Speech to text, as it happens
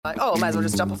Like, oh, I might as well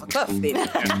just jump off a cliff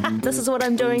then. This is what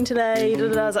I'm doing today.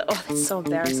 I was like, oh, that's so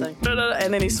embarrassing.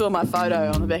 And then he saw my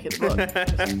photo on the back of the book.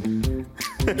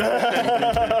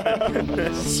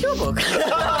 It's your book.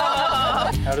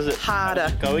 How does it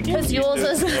Harder. go again? Because yours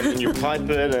is... And you pipe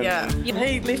it and... Yeah.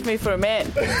 He left me for a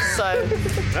man. So...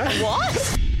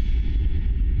 What?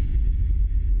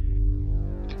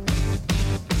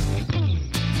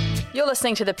 You're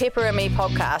listening to the Pepper and Me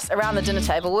podcast, Around the Dinner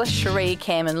Table with Cherie,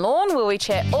 Cam and Lorne, where we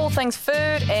chat all things food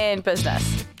and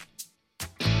business.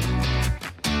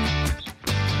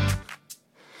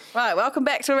 Right, welcome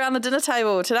back to Around the Dinner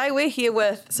Table. Today we're here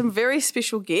with some very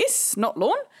special guests, not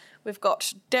Lorne. We've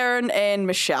got Darren and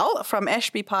Michelle from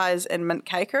Ashby Pies and Mint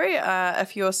Cakery.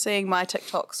 If you're seeing my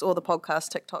TikToks or the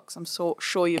podcast TikToks, I'm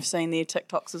sure you've seen their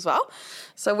TikToks as well.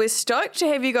 So we're stoked to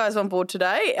have you guys on board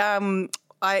today.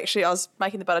 I was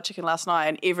making the butter chicken last night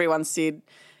and everyone said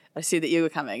that you were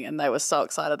coming and they were so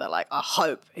excited. They're like, I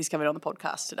hope he's coming on the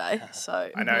podcast today. So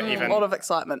I know, a lot of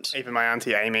excitement. Even my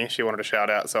auntie Amy, she wanted a shout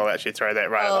out, so I'll actually throw that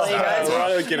right Oh, at the there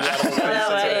start. you go. Get it out of the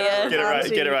way.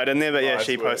 Get it right in there. But yeah, Nice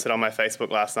she work. posted on my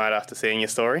Facebook last night after seeing your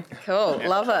story. Cool,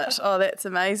 love it. Oh, that's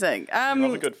amazing.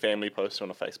 Love a good family post on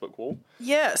a Facebook wall.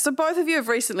 Yeah, so both of you have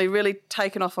recently really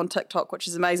taken off on TikTok, which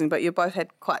is amazing, but you both had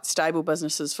quite stable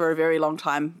businesses for a very long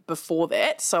time before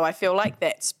that. So I feel like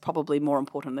that's probably more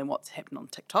important than what's happened on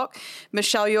TikTok.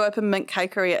 Michelle, you opened Mint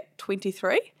Cakery at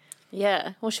 23.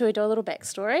 Yeah. Well, should we do a little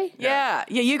backstory? Yeah,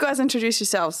 you guys introduce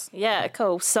yourselves. Yeah,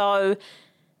 cool. So,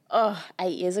 8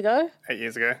 years ago. 8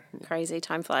 years ago. Crazy,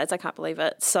 time flies. I can't believe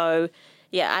it. So,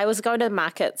 yeah, I was going to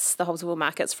markets, the Hobsonville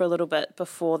markets for a little bit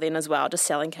before then as well, just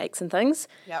selling cakes and things.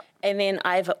 Yep. And then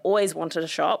I've always wanted a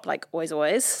shop, like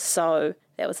always. So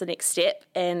that was the next step.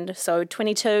 And so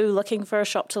 22, looking for a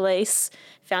shop to lease,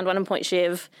 found one in Point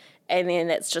Chev, and then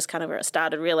that's just kind of where it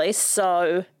started, really.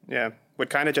 So Yeah. We'd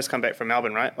kind of just come back from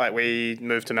Melbourne, right? Like we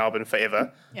moved to Melbourne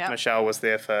forever. Yeah. Michelle was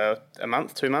there for a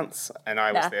month, 2 months, and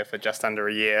I was Yeah. there for just under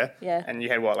a year. Yeah. And you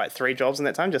had what, like 3 jobs in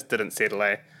that time? Just didn't settle,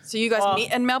 eh? So you guys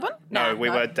met in Melbourne? No, we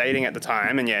were dating at the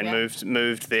time, and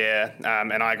moved there.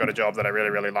 And I got a job that I really,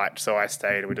 really liked, so I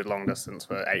stayed. We did long distance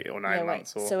for 8 or 9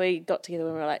 months. So we got together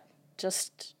when we were like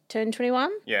just turned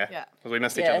 21. Yeah. Because we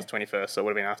missed each Yeah. other's 21st, so it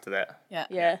would have been after that. Yeah.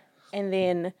 Yeah. And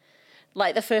then,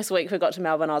 like, the first week we got to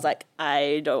Melbourne, I was like,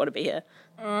 I don't want to be here.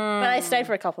 But I stayed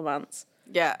for a couple of months.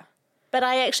 Yeah. But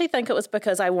I actually think it was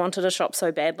because I wanted a shop so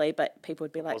badly, but people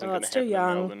would be like, Wasn't oh, gonna it's too happen in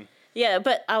young. Melbourne. Yeah,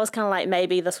 but I was kind of like,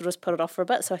 maybe this will just put it off for a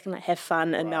bit so I can like have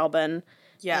fun in Melbourne.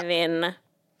 Yeah. And then,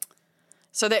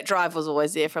 So that drive was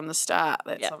always there from the start.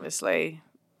 That's Yeah. obviously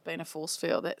been a force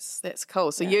field. That's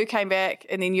cool. So you came back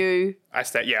and then you... I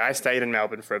stayed in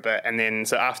Melbourne for a bit, and then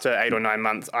so after 8 or 9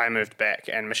 months, I moved back,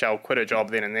 and Michelle quit her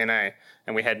job then and then,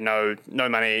 and we had no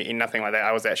money, nothing like that.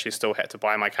 I was actually still had to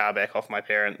buy my car back off my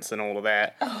parents and all of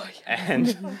that. Oh, yeah.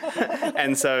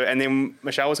 And then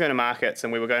Michelle was going to markets,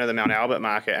 and we were going to the Mount Albert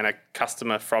market, and a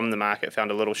customer from the market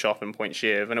found a little shop in Point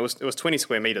Chev, and it was 20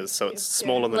 square metres, so it's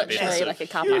smaller than a literally business. like a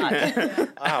car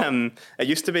park.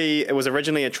 It was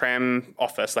originally a tram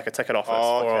office, like a ticket office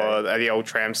for the old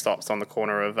tram stops on the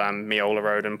corner of Meola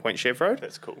Road and Point Chev Road.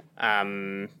 That's cool.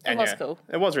 It was cool.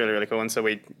 It was really, really cool. And so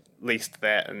we leased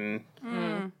that and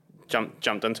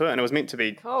jumped into it. And it was meant to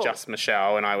be just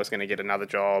Michelle, and I was going to get another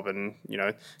job and,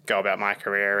 go about my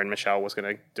career, and Michelle was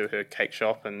going to do her cake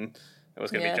shop, and it was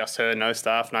going to be just her, no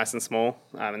staff, nice and small.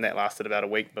 And that lasted about a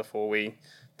week before we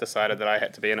decided that I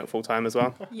had to be in it full time as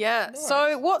well. Yeah. Nice.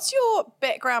 So what's your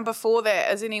background before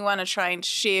that? Is anyone a trained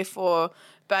chef or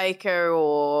baker,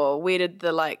 or where did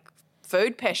the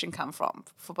food passion come from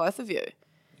for both of you?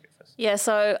 Yeah,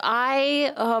 so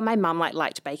my mum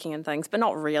liked baking and things, but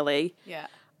not really. Yeah.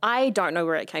 I don't know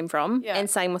where it came from. Yeah. And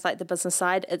same with the business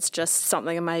side, it's just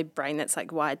something in my brain that's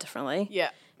wired differently.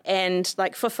 Yeah. And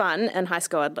for fun in high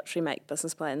school, I'd literally make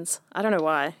business plans. I don't know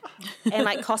why.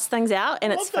 And cost things out,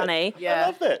 and it's funny. Yeah. I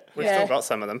love that. We've still got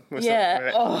some of them.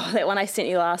 Yeah. That one I sent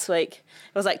you last week.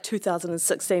 It was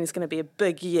 2016 is going to be a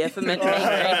big year for Mint Cakery.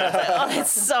 I was like,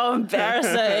 that's so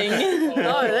embarrassing.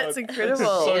 No, that's incredible.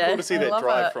 So Yeah. cool to see I that love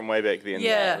drive it. from way back then.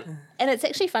 Yeah. And it's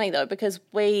actually funny though, because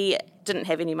we didn't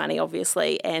have any money,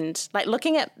 obviously, and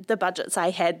looking at the budgets I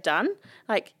had done,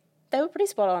 they were pretty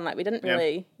spot on. We didn't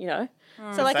really,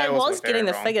 So I sales was were getting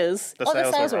the very wrong. figures. The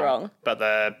the sales were wrong. But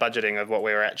the budgeting of what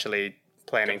we were actually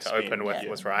planning to Spend, open with yeah.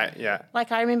 was right. Yeah.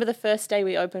 I remember the first day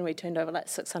we opened, we turned over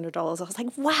 $600. I was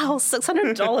like, wow,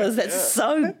 $600. That's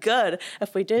so good.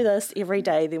 If we do this every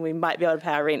day, then we might be able to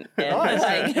pay our rent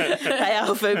and pay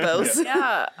our food bills.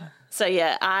 Yeah. So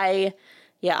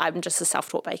I'm just a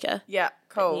self-taught baker. Yeah.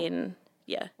 Cool. And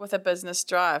Yeah. with a business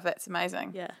drive. That's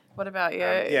amazing. Yeah. What about you?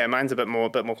 Yeah, mine's a bit more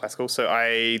classical. So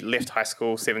I left high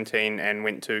school 17 and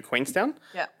went to Queenstown.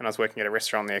 Yeah. And I was working at a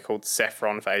restaurant there called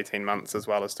Saffron for 18 months, as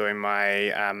well as doing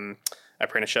my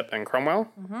apprenticeship in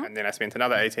Cromwell. And then I spent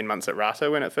another 18 months at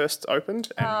Rata when it first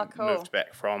opened, and cool. moved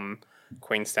back from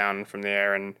Queenstown from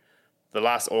there. And the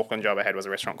last Auckland job I had was a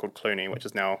restaurant called Clooney, which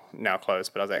is now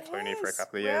closed, but I was at Clooney for a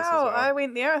couple of years as Wow, well. I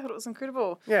went there. I thought it was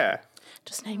incredible. Yeah.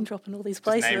 Just name dropping all these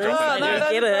places. name dropping Oh, it, no, yeah.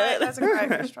 those Get are great. it. Those are great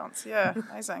restaurants. Yeah,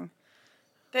 amazing.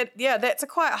 That's a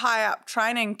quite high up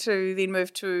training to then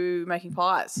move to making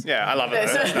pies. Yeah, I love it.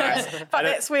 It's nice. But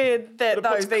that's where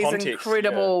puts these context,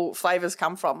 incredible flavors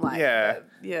come from. Like, Yeah.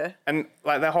 yeah. And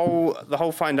like the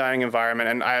whole fine dining environment,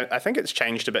 and I think it's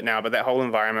changed a bit now, but that whole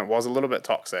environment was a little bit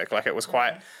toxic. Like it was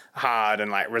quite hard and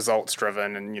like results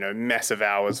driven, and massive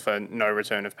hours for no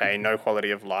return of pay, no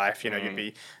quality of life. You'd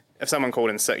be, if someone called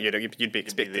in sick, you'd be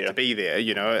expected to be there.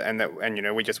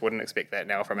 And we just wouldn't expect that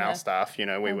now from our staff. We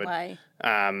would. way.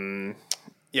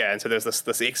 Yeah, and so there's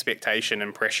this expectation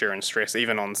and pressure and stress,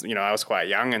 even on, I was quite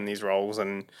young in these roles,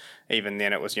 and even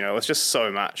then it was, it was just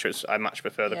so much. I much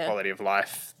prefer the quality of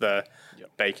life the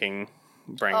baking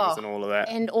brings and all of that.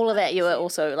 And all of that, you were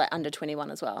also like under 21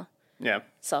 as well. Yeah.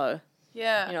 So,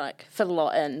 Yeah. like fit a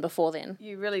lot in before then.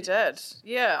 You really did.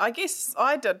 Yeah, I guess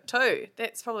I did too.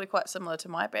 That's probably quite similar to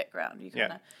my background. You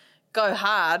kind of go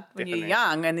hard when you're Definitely.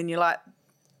 young, and then you're like,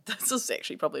 this is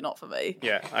actually probably not for me.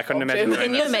 Yeah, I couldn't imagine doing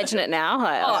Can you this. imagine it now?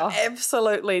 Like, Oh,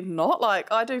 absolutely not.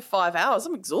 Like, I do 5 hours.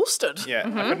 I'm exhausted. Yeah,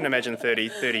 I couldn't imagine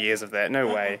 30 years of that. No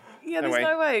way. Yeah, there's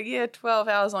no way. Yeah, 12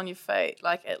 hours on your feet,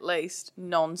 like at least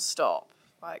non-stop.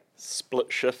 Like,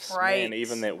 Split shifts, man. Breaks,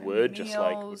 Even that word just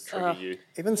like would meals. trigger you.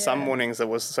 Even some mornings it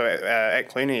was, so at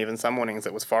Clooney, even some mornings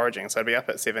it was foraging. So I'd be up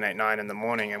at 7, 8, 9 in the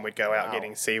morning, and we'd go out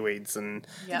getting seaweeds and,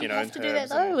 Yeah. you have to do that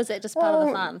herbs though, and- or was that just part of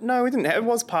the fun? No, we didn't. It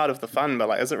was part of the fun, but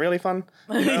like, is it really fun?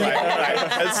 It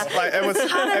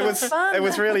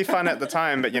was really fun at the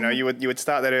time. But you would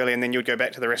start that early, and then you'd go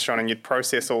back to the restaurant and you'd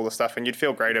process all the stuff, and you'd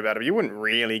feel great about it. But you wouldn't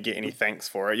really get any thanks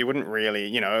for it. You wouldn't really,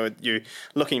 you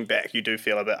looking back, you do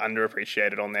feel a bit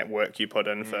underappreciated on that work you put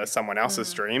in for someone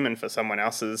else's dream and for someone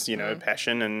else's,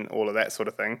 passion and all of that sort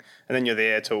of thing. And then you're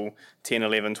there till 10,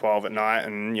 11, 12 at night,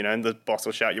 and the boss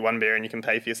will shout you one beer and you can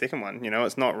pay for your second one.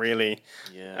 It's not really,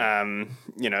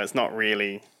 it's not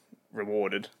really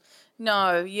rewarded.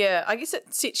 no, yeah. I guess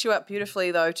it sets you up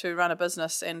beautifully, though, to run a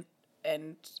business and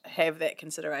have that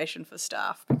consideration for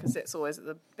staff, because that's always at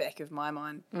the back of my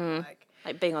mind. Like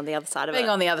being on the other side of Being it.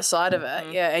 on the other side of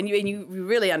it, yeah. And you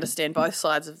really understand both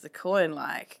sides of the coin,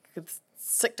 like, 'cause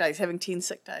sick days, having 10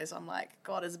 sick days, I'm like,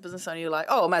 God, as a business owner, you're like,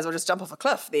 oh, I might as well just jump off a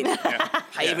cliff then.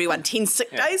 Pay everyone 10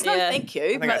 sick days? No, Yeah. thank you.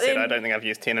 I think I said I don't think I've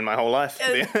used 10 in my whole life.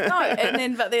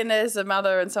 but then as a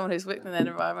mother and someone who's worked in that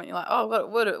environment, you're like, oh,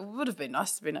 well, it would have been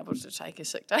nice to be able to take a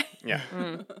sick day. Yeah.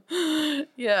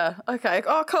 Yeah, okay.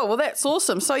 Oh, cool. Well, that's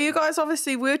awesome. So you guys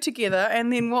obviously were together,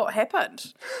 and then what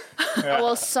happened?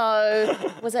 Well, so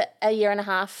was it a year and a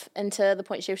half into the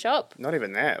Point Chef shop? Not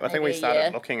even that. I think we Maybe, started yeah.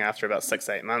 looking after about 6,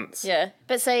 8 months. Yeah.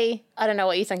 But see, I don't know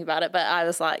what you think about it, but I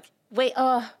was like,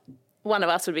 one of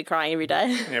us would be crying every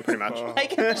day. Yeah, pretty much.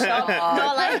 Like in the shop.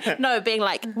 Not like, no, being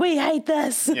like, we hate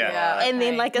this. Yeah. And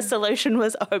then like a solution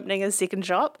was opening a second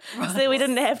shop. So we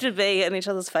didn't have to be in each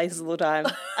other's faces all the time.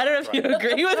 I don't know if you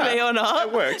agree with me or not.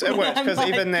 It worked because Like,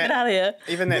 even get out of here.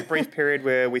 that brief period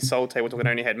where we sold Table Talk and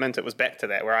only had Mint, it was back to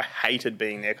that where I hated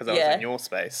being there because I was Yeah. in your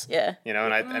space. Yeah.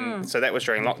 And so that was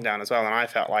during lockdown as well, and I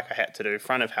felt like I had to do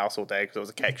front of house all day because it was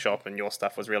a cake shop and your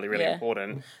stuff was really, really Yeah.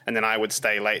 important. And then I would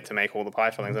stay late to make all the pie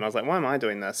fillings, and I was like, why am I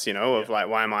doing this? Like,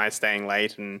 why am I staying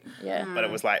late? And Yeah. but it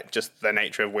was like just the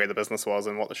nature of where the business was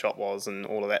and what the shop was and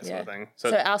all of that sort of thing.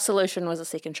 So our solution was a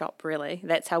second shop, really.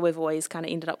 That's how we've always kind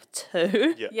of ended up with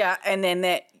two. Yeah. Yeah, and then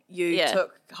that you Yeah.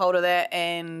 took hold of that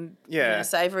and Yeah. in a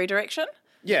savoury direction.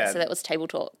 yeah, So that was Table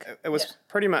Talk. it was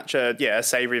pretty much a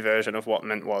savoury version of what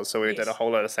Mint was. So we did a whole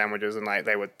lot of sandwiches, and like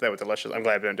they were delicious. I'm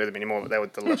glad we don't do them anymore, but they were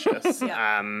delicious.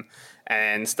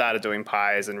 And started doing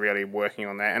pies and really working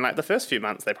on that. And like the first few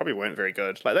months, they probably weren't very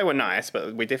good. Like they were nice,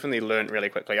 but we definitely learned really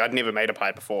quickly. I'd never made a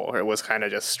pie before. It was kind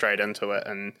of just straight into it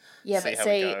and Yeah, see but how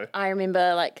we see, go. I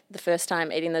remember like the first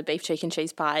time eating the beef cheek and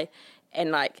cheese pie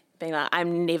and like being like,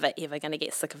 I'm never ever going to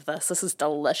get sick of this. This is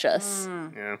delicious.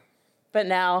 Yeah. But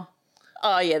now,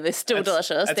 oh yeah, they're still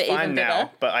delicious. It's They're fine even now, better.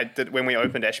 but I did when we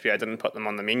opened Ashby. I didn't put them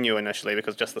on the menu initially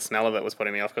because just the smell of it was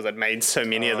putting me off because I'd made so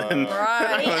many of them.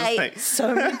 Right. We I was ate like-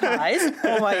 so many pies.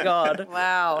 Oh my god.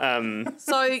 Wow.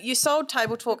 So you sold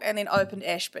Table Talk and then opened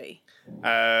Ashby.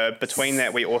 Between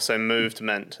that, we also moved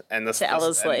Mint, and this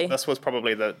Ellerslie. and this was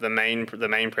probably the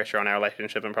main pressure on our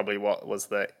relationship, and probably what was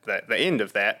the end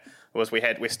of that was we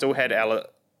still had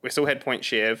Point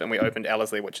Chev, and we opened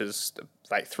Ellerslie, which is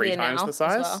like 3 times now the as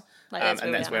size. well. Like, that's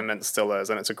and where that's we where are. Mint still is,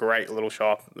 and it's a great little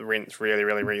shop. The rent's really,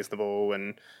 really reasonable,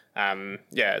 and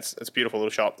it's a beautiful little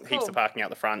shop. Heaps of parking out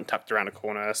the front, tucked around a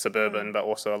corner, suburban, but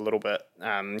also a little bit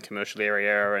commercial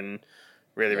area, and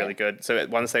really good. So at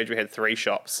one stage we had 3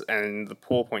 shops, and the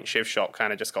poor Point Chev shop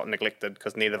kind of just got neglected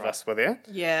because neither of us were there.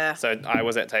 Yeah. So I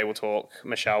was at Table Talk,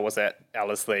 Michelle was at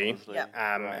Ellerslie, Yeah.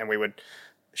 and we would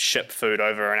ship food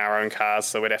over in our own cars,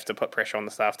 so we'd have to put pressure on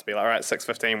the staff to be like, all right,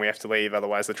 6:15 we have to leave,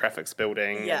 otherwise the traffic's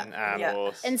building. Yeah, And,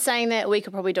 yeah. In saying that, we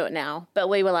could probably do it now, but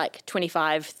we were like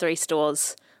 25, 3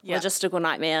 stores, Yeah. logistical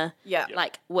nightmare. Yeah.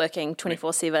 Like working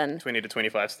 24/7. 20 to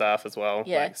 25 staff as well,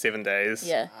 Yeah. like 7 days.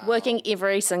 Yeah, working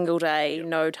every single day,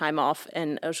 no time off,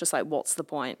 and it was just like, what's the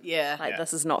point? Yeah. Like Yeah.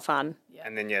 this is not fun.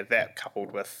 And then that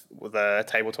coupled with the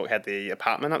Table Talk had the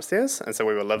apartment upstairs, and so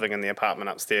we were living in the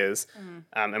apartment upstairs.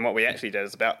 And what we actually did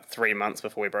is about 3 months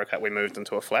before we broke up, we moved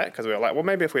into a flat because we were like, well,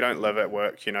 maybe if we don't live at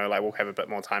work, like we'll have a bit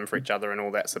more time for each other and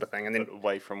all that sort of thing. And then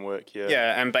Away from work,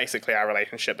 and basically our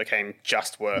relationship became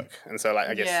just work, and so like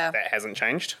I guess Yeah. that hasn't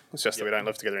changed. It's just that we don't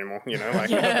live together anymore. Like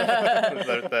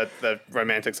the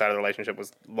romantic side of the relationship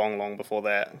was long before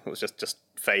that. It was just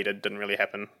faded, didn't really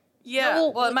happen. Yeah.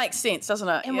 Well, it makes sense, doesn't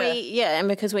it? And and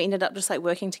because we ended up just like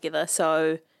working together,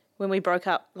 so when we broke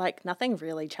up, like nothing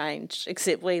really changed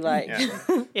except we like,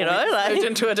 moved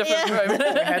into a different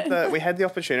room. We had the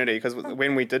opportunity because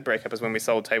when we did break up is when we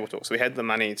sold Table Talk, so we had the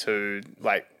money to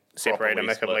like separate Properly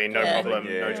amicably, split. no Yeah. problem,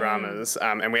 Yeah. no dramas.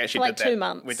 And we actually like did that. 2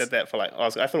 months. We did that for like I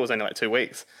thought it was only like 2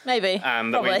 weeks. maybe,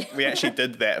 But probably. we actually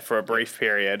did that for a brief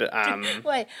period.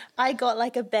 Wait, I got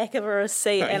like a back of a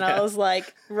receipt and I was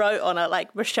like, wrote on it,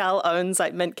 like, Michelle owns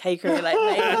like Mint Cakery, like,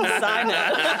 made him sign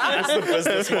it. That's the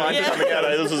business mind coming out.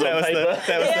 This is on paper.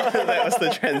 that was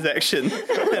the transaction,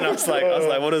 and I was like,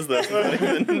 what is this?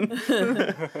 Okay,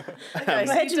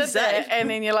 so you did that, and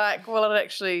then you're like, well, it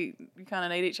actually, you kind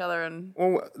of need each other, and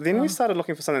Well, then we started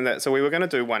looking for something so we were going to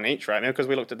do one each, right? Because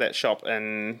we looked at that shop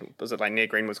in, was it like near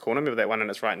Greenwood's Corner? Remember that one, and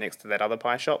it's right next to that other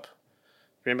pie shop?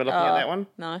 Remember looking at that one?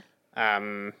 No.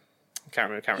 Can't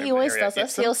remember. He always the area. does this.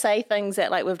 Epsom? He'll say things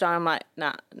that like we've done. I'm like,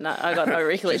 nah, I got no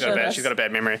recollection of this. She's got a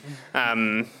bad memory.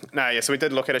 So we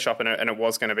did look at a shop, and it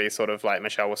was going to be sort of like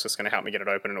Michelle was just going to help me get it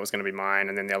open, and it was going to be mine,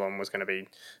 and then the other one was going to be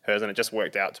hers, and it just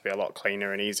worked out to be a lot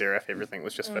cleaner and easier if everything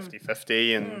was just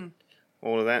 50-50 and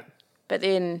all of that. But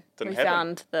then Didn't we happen.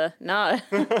 found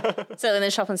so then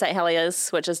the shop in St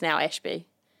Heliers, which is now Ashby.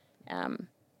 And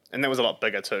that was a lot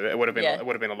bigger too. It would have been Yeah. it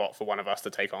would have been a lot for one of us to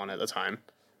take on at the time.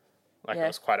 Like Yeah. it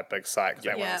was quite a big site. 'Cause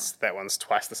Yeah. that one's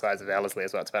twice the size of Ellerslie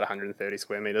as well. It's about 130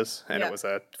 square meters, and Yeah. it was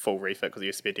a full refit because it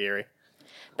used to be a dairy.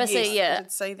 But yes, see, I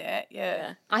did see that.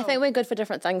 Yeah. I think we're good for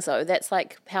different things though. That's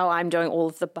like how I'm doing all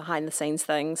of the behind the scenes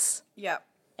things Yeah.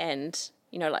 and,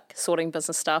 like sorting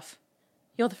business stuff.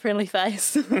 You're the friendly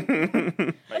face.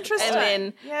 Interesting. And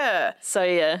then- yeah. So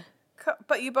yeah.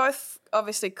 But you both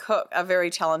obviously are very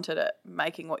talented at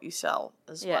making what you sell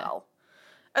as Yeah. well.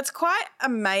 It's quite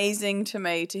amazing to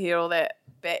me to hear all that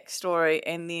backstory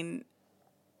and then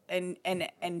and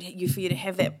you for you to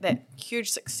have that huge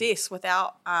success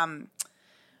without I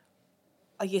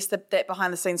guess that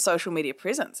behind the scenes social media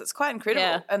presence. It's quite incredible.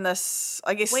 Yeah. And this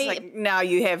I guess We- like now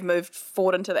you have moved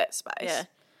forward into that space. Yeah.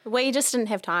 We just didn't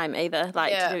have time either,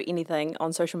 like Yeah. to do anything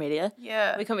on social media.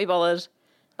 Yeah. We couldn't be bothered.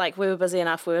 Like we were busy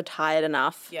enough, we were tired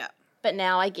enough. Yeah. But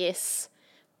now I guess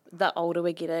the older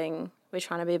we're getting, we're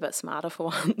trying to be a bit smarter for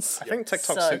once. I think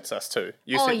TikTok So- suits us too.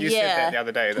 You Oh, said you said yeah. that the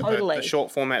other day that Totally. the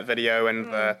short format video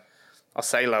and the I'll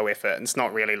say low effort. It's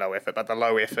not really low effort, but the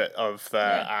low effort of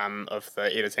the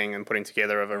editing and putting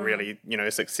together of a really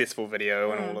successful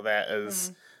video and all of that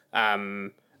is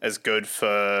good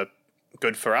for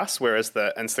us. Whereas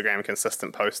the Instagram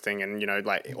consistent posting and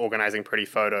like organizing pretty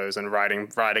photos and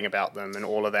writing about them and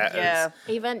all of that Yeah. is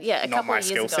Even, a Not couple my of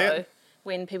skill years ago, set.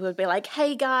 when people would be like,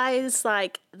 hey guys,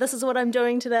 like, this is what I'm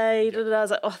doing today. I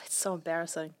was like, oh, that's so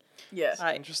embarrassing. Yeah.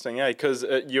 Like, Interesting, because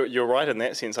you're right in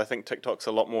that sense. I think TikTok's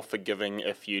a lot more forgiving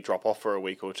if you drop off for a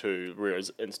week or two,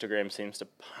 whereas Instagram seems to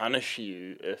punish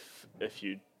you if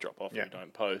you drop off Yeah. and you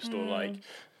don't post, or like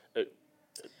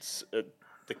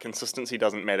the consistency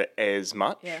doesn't matter as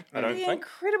much. Yeah. I don't The think.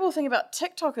 incredible thing about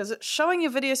TikTok is it's showing you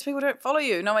videos people don't follow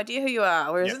you, no idea who you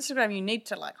are. Whereas Yeah. Instagram, you need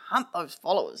to like hunt those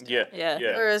followers. Yeah, Yeah.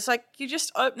 Whereas like you're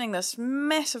just opening this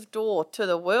massive door to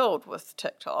the world with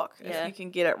TikTok Yeah. if you can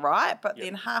get it right. But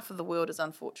then half of the world is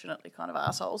unfortunately kind of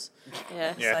assholes yeah.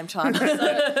 at the same time.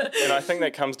 And I think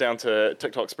that comes down to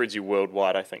TikTok spreads you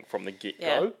worldwide. I think from the get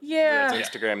go. Yeah. Whereas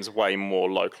Instagram's way more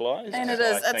localized. And it So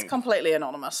is. I It's think- completely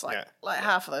anonymous. Like Yeah. like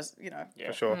half of those, Yeah.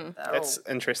 For sure. That's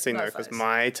interesting though, because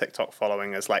my TikTok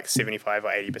following is like 75 or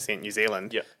 80% New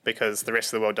Zealand. Yeah. Because the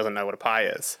rest of the world doesn't know what a pie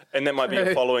is. And that might be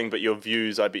your following, but your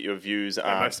views, I bet your views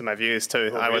are... Most of my views too.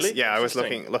 Oh, I was really? I was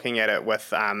Interesting. looking at it with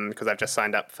because I've just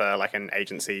signed up for like an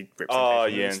agency representation Oh,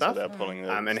 yeah, and and so stuff. they're pulling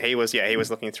the... And he was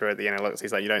looking through at the analytics.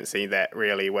 He's like, you don't see that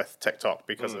really with TikTok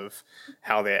because of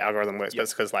how their algorithm works. But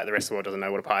it's because like the rest of the world doesn't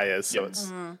know what a pie is. So it's,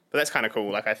 but that's kind of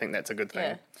cool. Like I think that's a good thing.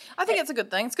 Yeah. I think it's a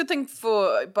good thing. It's a good thing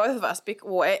for both of us,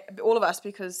 or all of us,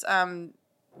 because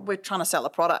we're trying to sell a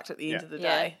product at the end of the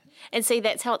day. And see,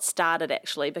 that's how it started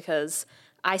actually, because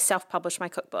I self-published my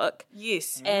cookbook.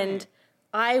 Yes. And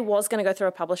I was going to go through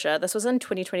a publisher. This was in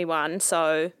 2021,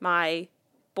 so my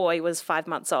boy was 5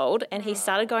 months old, and he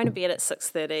started going to bed at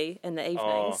 6:30 in the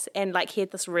evenings, and like he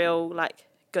had this real like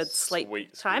good sleep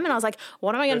Sweet time, and I was like,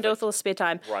 what am I going to do with all the spare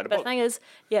time? Write a But book. the thing is,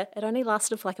 it only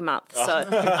lasted for like a month, so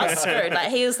I was screwed. Like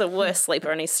he is the worst sleeper,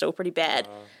 and he's still pretty bad.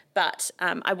 But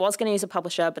I was going to use a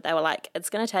publisher, but they were like, it's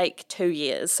going to take 2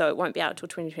 years, so it won't be out until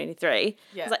 2023.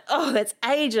 Yeah. I was like, oh, that's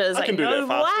ages. I can do no that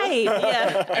faster. way.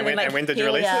 Yeah. And when did you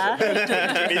here we release are.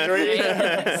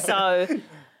 23? So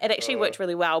it actually worked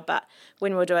really well. But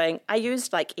when we were doing, I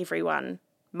used like everyone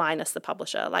minus the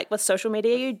publisher. Like with social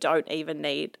media, you don't even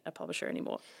need a publisher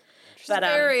anymore. But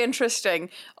Very interesting.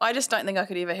 I just don't think I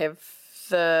could ever have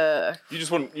the... You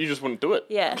just wouldn't do it.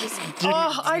 yeah,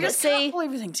 I just see, can't pull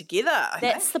everything together. I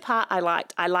think. that's the part I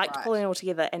liked. I liked Right. pulling it all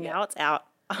together, and now it's out.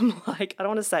 I'm like, I don't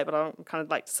want to say, but I'm kind of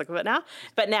like sick of it now.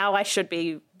 But now I should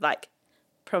be like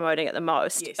promoting it the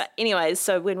most. Yes. But anyways,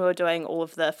 so when we were doing all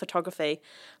of the photography,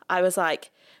 I was like,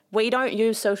 we don't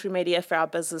use social media for our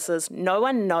businesses. No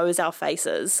one knows our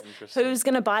faces. Who's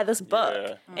going to buy this book?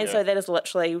 Yeah, And yeah. so that is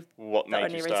literally What the made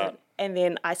only you reason. start? And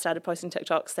then I started posting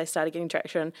TikToks. They started getting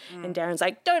traction. And Darren's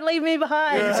like, don't leave me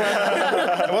behind.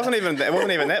 It wasn't even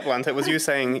that blunt. It was you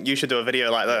saying you should do a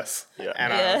video like this. Yeah.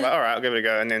 And I was like, all right, I'll give it a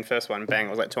go. And then first one, bang, it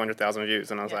was like 200,000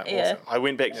 views. And I was like, Yeah. awesome. I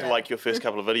went back to like your first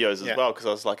couple of videos as Yeah. well, because I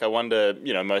was like, I wonder,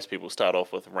 most people start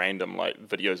off with random like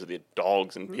videos of their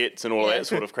dogs and pets and all Yeah. that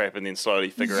sort of crap, and then slowly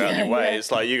figure out your way.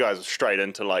 It's like you guys are straight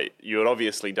into like, you had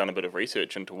obviously done a bit of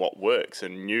research into what works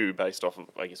and knew based off of,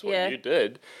 I guess, what Yeah. you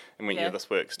did, and went, Yeah. this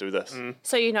works, do this.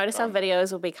 So you notice our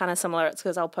videos will be kind of similar. It's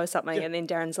because I'll post something and then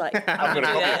Darren's like, I'm going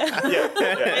to do that.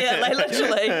 Yeah, Yeah, like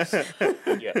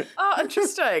literally. yeah. Oh,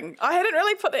 interesting. I hadn't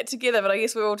really put that together, but I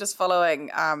guess we're all just following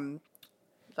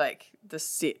like the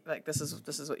set. Like this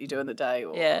is what you do in the day,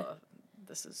 or Yeah.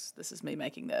 this is me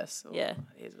making this. Or, Yeah.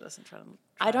 Here's this and trying to.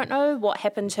 I don't know what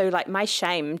happened to, like, my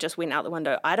shame just went out the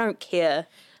window. I don't care.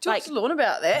 Talk Like, to Lorne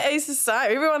about that. He's the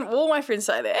same. All my friends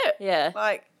say that. Yeah.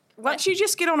 Like once you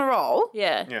just get on a roll,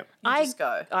 yeah. Yeah. you just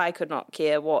go. I could not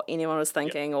care what anyone was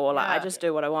thinking, or like, I Yeah. just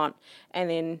do what I want. And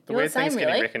then The you're the weird thing is same,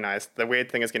 getting really. recognized. The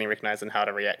weird thing is getting recognized and how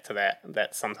to react to that.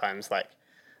 That's sometimes like,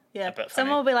 Yeah. bit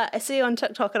Someone will funny. be like, I see you on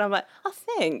TikTok, and I'm like, oh,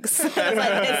 thanks. It's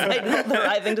like not the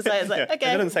right thing to say. It's like, they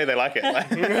okay. didn't say they like it. Like,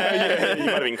 You might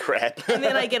have been crap. And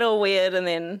then I get all weird, and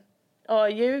then,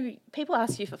 people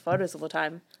ask you for photos all the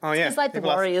time. oh yeah. It's like the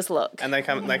people ask- Warriors look. And they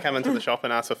come into the shop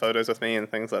and ask for photos with me and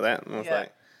things like that. And I was Yeah.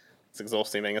 like, it's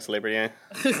exhausting being a celebrity. Eh?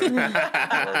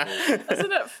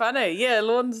 Isn't it funny? Yeah,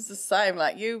 Lorne's the same.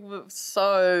 Like you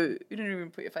didn't even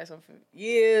put your face on for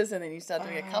years, and then you started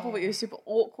doing a couple, but you were super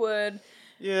awkward.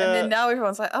 Yeah. And then now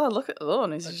everyone's like, oh, look at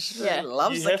Lorne. He just really Yeah.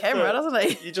 loves You the have camera, to- doesn't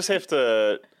he? You just have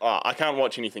to. I can't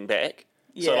watch anything back.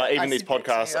 So Yeah, like I even these see that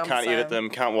podcasts, too. I I'm can't edit the same. them,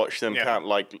 can't watch them, Yeah. can't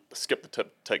like skip the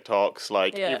TikToks,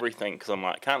 like Yeah. everything, because I'm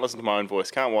like can't listen to my own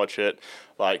voice, can't watch it,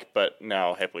 like. But now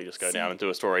I'll happily just go down and do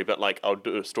a story. But like I'll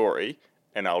do a story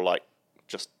and I'll like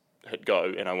just hit go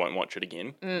and I won't watch it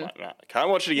again. Like, nah, I can't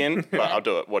watch it again, but I'll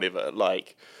do it, whatever.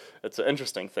 Like it's an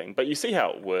interesting thing, but you see how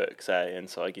it works, eh? And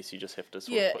so I guess you just have to.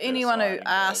 Sort of Yeah, put that anyone aside who and go,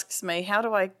 asks me, how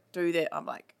do I do that? I'm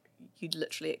like, you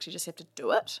literally actually just have to do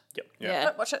it. Yep. Yeah.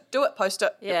 Don't watch it, do it, post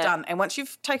it, you're Yeah. done. And once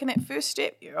you've taken that first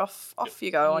step, you're off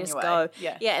you go on just your way. go.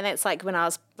 Yeah. And that's like when I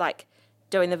was like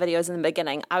doing the videos in the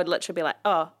beginning, I would literally be like,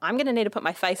 oh, I'm going to need to put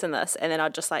my face in this. And then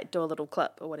I'd just like do a little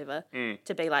clip or whatever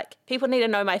to be like, people need to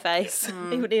know my face.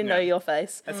 People need to know your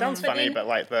face. It sounds funny, but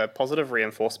like the positive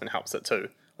reinforcement helps it too.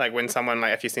 Like when someone,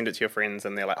 like if you send it to your friends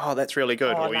and they're like, oh, that's really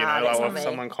good. Oh, or, you nah, know, that's like, or not if me.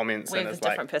 someone comments We and have it's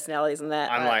like, different personalities and that.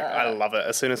 I'm like, I love it.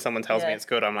 As soon as someone tells me Yeah. it's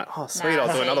good, I'm like, oh, sweet,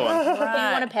 I'll do another one. You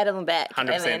want to pat them back. 100%.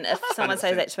 And then if someone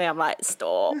says 100%. that to me, I'm like,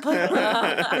 stop.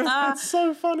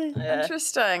 so funny.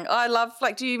 Interesting. I love,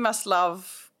 like, you must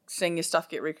love seeing your stuff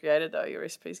get recreated though, your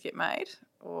recipes get made.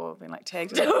 or been like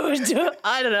tagged in it?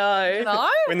 I don't know. No?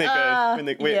 When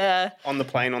they're good, yeah. on the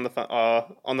plane on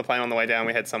the way down,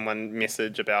 we had someone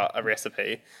message about a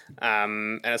recipe,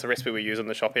 and it's a recipe we use in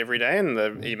the shop every day. And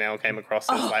the email came across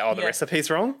as the recipe's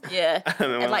wrong. Yeah. And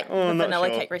we're And like oh, the not vanilla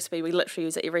sure. cake recipe, we literally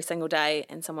use it every single day.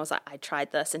 And someone was like, I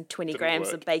tried this and 20 grams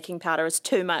work. of baking powder is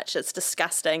too much. It's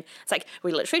disgusting. It's like,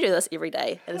 we literally do this every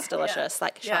day. It is delicious.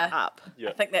 Like, shut up.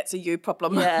 I think that's a you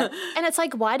problem. Yeah. And it's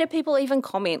like, why do people even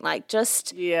comment? Like,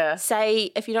 just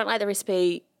say, if you don't like the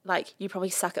recipe, like, you probably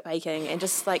suck at baking and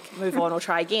just like move on or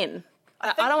try again.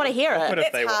 I don't want to hear What it.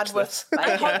 if they watch this?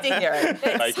 I hope they're hearing.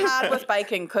 It's Baking. hard with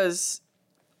baking because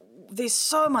there's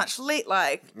so much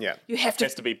Yeah. you have to,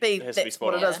 Has to be- be has to be that's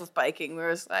spot what it on. is with baking.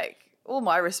 Whereas like all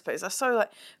my recipes are so like,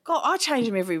 God, I change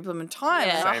them every blooming time.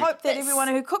 Yeah. And I Same. hope that everyone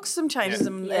who cooks them changes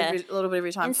them Yeah. a little bit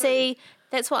every time. And too. see,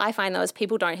 that's what I find though is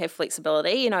people don't have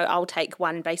flexibility. You know, I'll take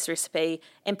one base recipe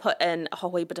and put in a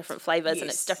whole heap of different flavors and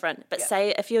it's Yes. different. But Yeah.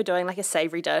 say if you're doing like a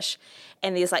savory dish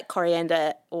and there's like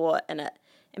coriander or in it,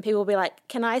 and people will be like,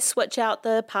 "Can I switch out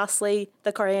the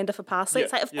coriander for parsley?" Yeah,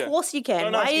 It's like, of yeah. course you can.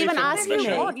 Don't Why ask are you me even for asking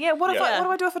permission. me? Yeah, what if Yeah. what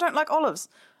do I do if I don't like olives?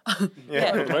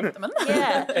 Yeah.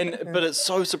 Yeah. But it's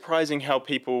so surprising how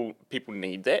people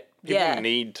need that. People Yeah.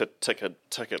 need to ticket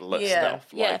list Yeah.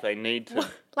 stuff. Like Yeah. they need to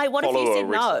Like, what if follow you a said no?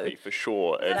 recipe for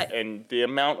sure. And, Like- and the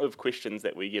amount of questions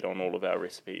that we get on all of our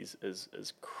recipes is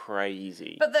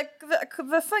crazy. But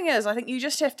the thing is, I think you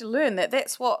just have to learn that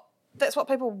that's what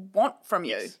people want from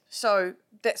you. Yes. So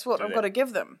that's what Do I've that. got to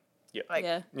give them. Yeah. Like,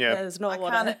 Yeah. Yeah. That is not I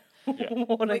what can't. I Yeah.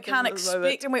 wanna We give can't at the moment.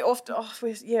 expect, and we often,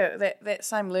 that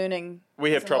same learning.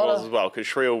 We have There's a lot troubles of- as well because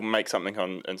Shree will make something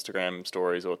on Instagram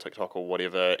stories or TikTok or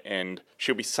whatever, and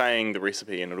she'll be saying the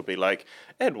recipe, and it'll be like,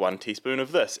 add 1 teaspoon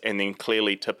of this, and then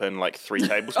clearly tip in like 3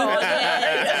 tablespoons,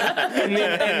 and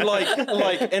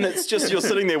then and it's just you're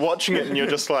sitting there watching it, and you're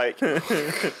just like, I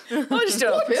just do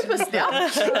it on purpose now.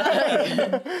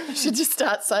 You should just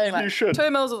start saying like You should.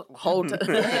 2 mils of whole. 2 Do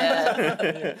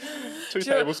you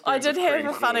know, tablespoons. I did of have cream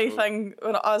a funny for- thing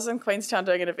when I was in Queenstown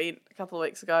doing an event a couple of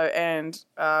weeks ago, and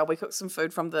we cooked some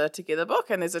food from the Together book,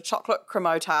 and there's a chocolate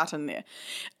cremo tart in there,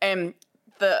 and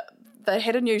they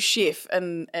had a new chef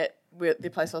at the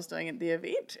place I was doing at the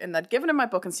event, and they'd given him my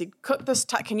book and said, "Cook this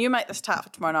tart. Can you make this tart for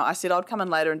tomorrow night?" I said I'd come in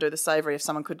later and do the savoury if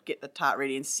someone could get the tart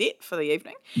ready and set for the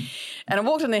evening. And I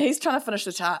walked in there. He's trying to finish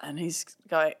the tart, and he's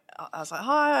going. I was like,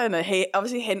 "Hi," and he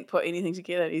obviously hadn't put anything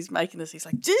together. He's making this. He's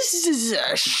like, "This is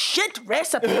a shit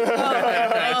recipe."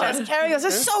 I was carrying this.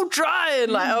 It's so dry,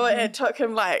 and it took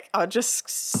him I just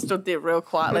stood there real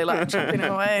quietly, chopping it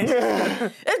away.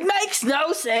 It makes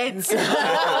no sense.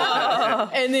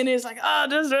 And then he's like, "Oh,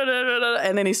 just,"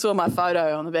 and then he saw my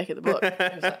photo on the back of the book. He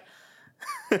was like,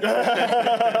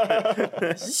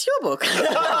 "Is this your book?"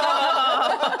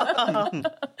 I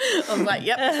was like,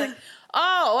 "Yep." He's like,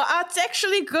 "Oh, it's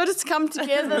actually good. It's come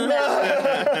together."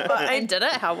 But And did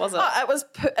it? How was it?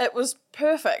 it was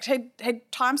perfect.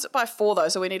 He'd times it by 4 though,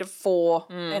 so we needed 4,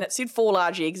 and it said 4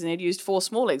 large eggs, and he'd used 4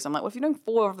 small eggs. I'm like, well, if you're doing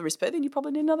 4 of the recipe, then you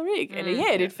probably need another egg. And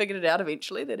he'd figured it out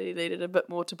eventually that he needed a bit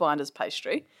more to bind his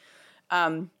pastry.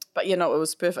 But it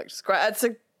was perfect. It's great. It's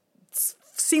a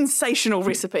sensational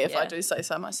recipe, if I Yeah. do say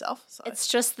so myself. So. It's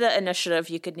just the initiative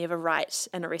you could never write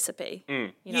in a recipe, you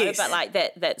know. Yes. But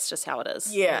that's just how it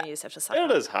is. Yeah. You just have to suck Yeah, it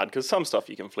it up. is hard because some stuff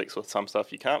you can flex with, some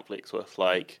stuff you can't flex with.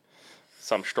 Like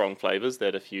some strong flavors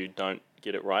that if you don't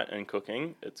get it right in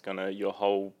cooking, your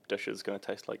whole dish is gonna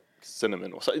taste like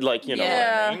cinnamon or something. Like you know what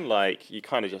I mean? Like you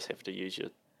kind of just have to use your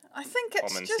I think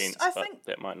it's common just. sense, I but think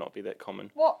that might not be that common.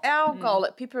 what our goal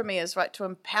at Pepper Me is to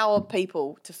empower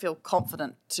people to feel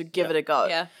confident to give it a go.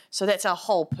 Yeah. So that's our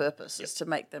whole purpose is to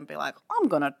make them be like, I'm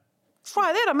gonna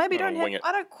try that. I maybe Gonna don't wing have. it.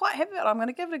 I don't quite have it. I'm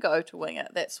gonna give it a go to wing it.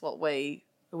 That's what we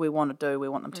want to do. We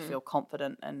want them to feel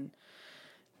confident and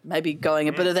maybe going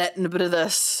a bit of that and a bit of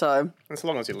this. So As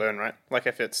long as you learn, right? Like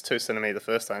if it's too cinnamony the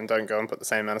first time, don't go and put the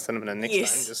same amount of cinnamon in next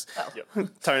Yes. time. Just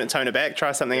Yep. tone it back.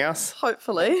 Try something else.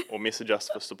 hopefully, Or message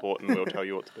us for support and we'll tell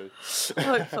you what to do.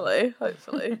 hopefully.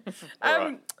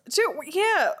 Alright.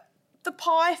 The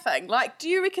pie thing. Do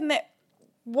you reckon that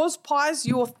was pies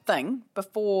your thing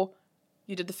before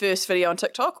you did the first video on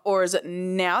TikTok, or is it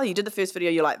now you did the first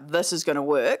video, you're like, this is going to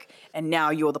work, and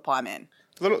now you're the pie man?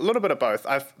 A little bit of both.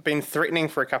 I've been threatening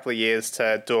for a couple of years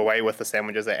to do away with the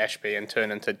sandwiches at Ashby and turn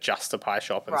into just a pie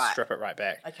shop and Right. strip it right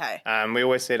back. Okay. We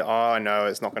always said, oh, no,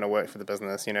 it's not going to work for the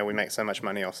business. You know, we make so much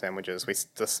money off sandwiches. We do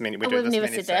this we've many never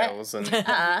said that. sales. And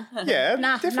yeah,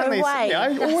 Nah, definitely. no way. Yeah,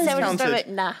 I always counted.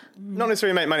 Nah. Not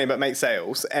necessarily make money, but make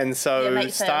sales. And so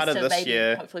Make sales started to this maybe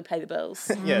year. hopefully pay the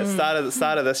bills. Yeah,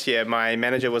 started this year. My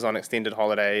manager was on extended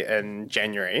holiday in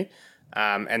January.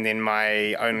 And then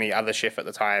my only other chef at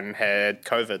the time had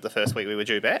COVID the first week we were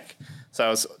due back. So I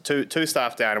was two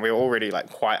staff down, and we were already like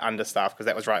quite understaffed because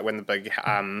that was right when the big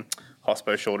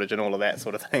hospo shortage and all of that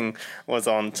sort of thing was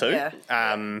on too. Yeah.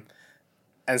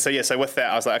 And so with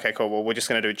that, I was like, okay, cool. Well, we're just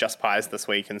going to do just pies this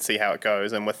week and see how it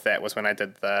goes. And with that was when I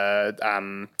did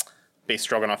the beef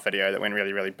stroganoff video that went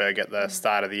really, really big at the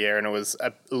start of the year, and it was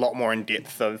a lot more in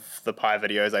depth of the pie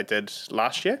videos I did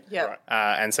last year. Yeah.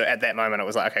 And so at that moment, it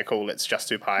was like, okay, cool. Let's just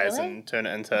do pies Really? and turn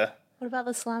it into. What about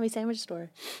the salami sandwich story?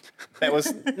 That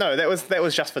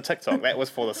was just for TikTok. That was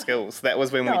for the skills. That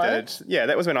was when we did. Yeah,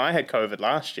 that was when I had COVID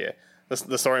last year.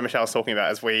 The story Michelle's talking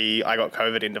about is I got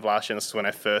COVID end of last year, and this is when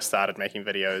I first started making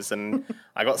videos, and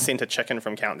I got sent a chicken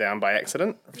from Countdown by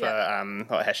accident for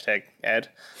hashtag ad.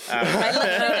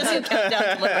 Just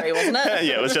countdown delivery, wasn't it?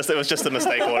 Yeah, it was just a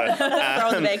mistake order.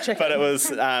 Throw the bag chicken. But it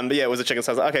was it was a chicken.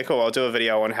 So I was like, okay, cool. I'll do a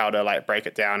video on how to like break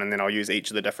it down, and then I'll use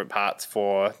each of the different parts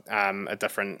for a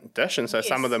different dish. And so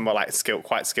some of them were like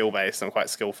quite skill based and quite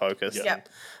skill focused. Yeah.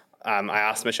 I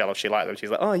asked Michelle if she liked them.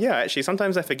 She's like, oh yeah, actually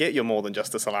sometimes I forget you're more than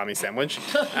just a salami sandwich.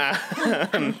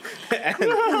 and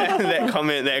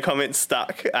that comment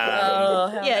stuck.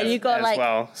 Yeah, you got as like,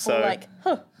 well, so- all like,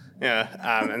 huh.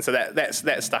 Yeah, and so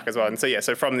that stuck as well. And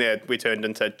so from there we turned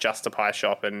into just a pie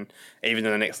shop, and even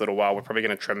in the next little while we're probably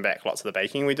going to trim back lots of the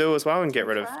baking we do as well, and get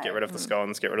rid of the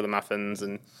scones, get rid of the muffins.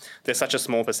 And there's such a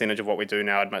small percentage of what we do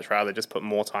now. I'd much rather just put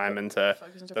more time into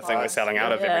into the thing we're pies. selling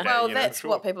out of Yeah. every day. Well, you know? that's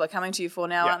what people are coming to you for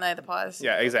now, Yeah. aren't they? The pies.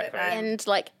 Yeah, exactly. And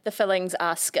like the fillings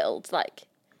are skilled. Like,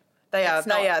 They are. It's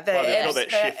not- They are. Well, they've got that They're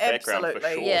chef background for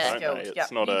absolutely sure, Yeah. don't skilled. they? It's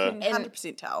Yep. not You a... can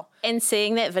 100% tell. and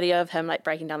seeing that video of him like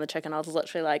breaking down the chicken, I was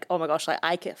literally like, oh my gosh,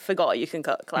 like forgot you can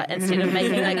cook. Like instead of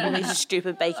making like all these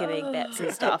stupid bacon egg bats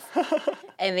and stuff.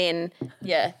 And then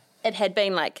it had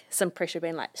been like some pressure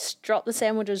being like, drop the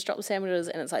sandwiches,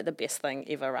 and it's like the best thing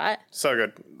ever, right? So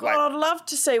good. God, I'd love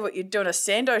to see what you do in a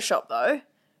sando shop though.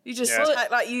 You just Yeah.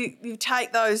 take, like you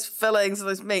take those fillings,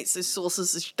 those meats, those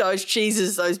sauces, those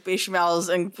cheeses, those bechamels,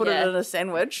 and put Yeah. it in a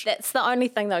sandwich. That's the only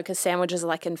thing though, because sandwiches are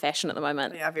like in fashion at the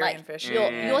moment. They are very Like, in fashion.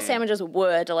 Your sandwiches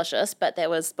were delicious, but that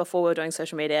was before we were doing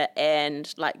social media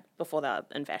and like before they were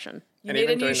in fashion. You And need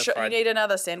even a new doing the shop. You fried- need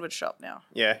another sandwich shop now.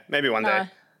 Yeah, maybe one day.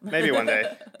 Maybe one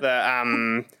day.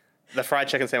 The fried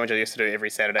chicken sandwich I used to do every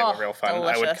Saturday were real fun. I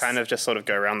would delicious. kind of just sort of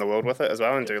go around the world with it as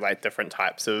well and do like different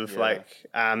types of fried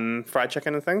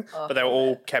chicken and things. But they were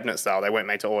all cabinet style. They weren't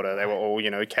made to order. They were all,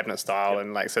 cabinet style,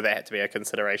 and like so that had to be a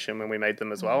conceration when we made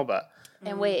them as well. But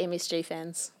And we're MSG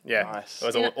fans. yeah, Nice. it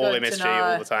was all Good to MSG know.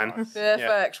 all the time.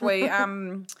 Perfect.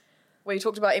 We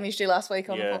talked about MSG last week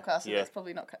on the Yeah, podcast, and yeah. that's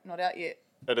probably not out yet.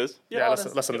 It is? Yeah,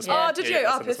 listen this morning. Oh, did Yeah, you? Oh,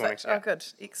 listen this morning, perfect. yeah. Oh, good.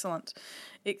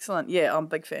 Excellent. Yeah, I'm a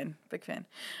big fan.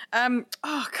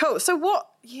 Oh, cool. So what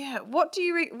do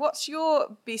you, what's your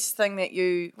best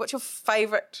thing what's your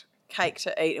favourite cake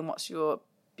to eat, and what's your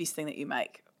best thing that you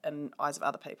make in eyes of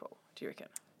other people, do you reckon?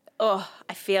 Oh,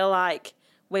 I feel like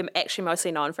we're actually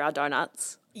mostly known for our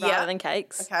donuts rather than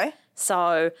cakes. Okay.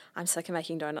 So I'm sick of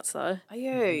making donuts though. Are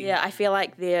you? Yeah, I feel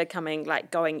like they're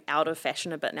going out of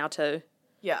fashion a bit now too.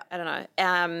 Yeah. I don't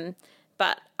know.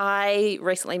 But I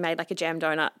recently made like a jam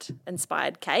donut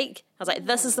inspired cake. I was like,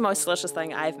 this is the most delicious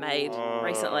thing I've made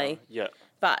recently. Yeah.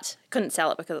 But couldn't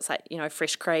sell it because it's like,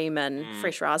 fresh cream and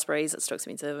fresh raspberries. It's too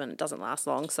expensive and it doesn't last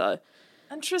long. So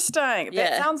Interesting. That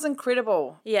Yeah. sounds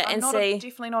incredible. Yeah, I'm and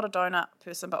definitely not a donut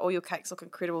person, but all your cakes look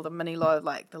incredible. The mini loaf,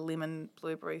 like the lemon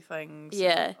blueberry things.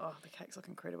 Yeah. Oh, the cakes look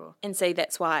incredible. and see,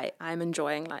 that's why I'm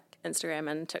enjoying like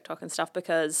Instagram and TikTok and stuff,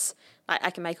 because like I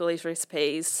can make all these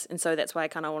recipes. And so that's why I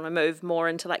kind of want to move more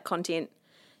into like content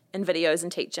and videos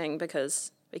and teaching,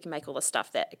 because we can make all the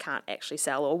stuff that can't actually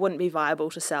sell or wouldn't be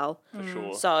viable to sell. For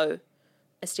sure. So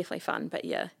it's definitely fun. But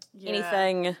yeah,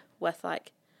 anything with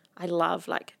like, I love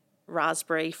like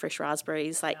fresh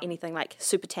raspberries, like anything like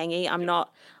super tangy.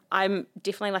 I'm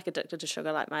definitely like addicted to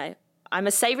sugar. Like I'm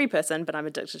a savory person, but I'm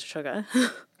addicted to sugar.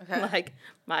 Okay. Like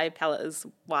my palate is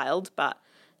wild, but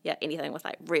yeah, anything with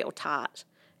like real tart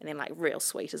and then like real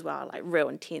sweet as well, like real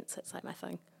intense. It's like my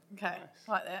thing. Okay,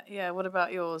 like that. Yeah. What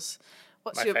about yours?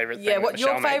 What's My your favourite thing Yeah. that What your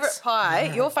Michelle favourite makes.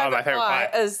 pie? Your my favourite favourite pie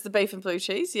pie. is the beef and blue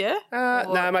cheese. Yeah.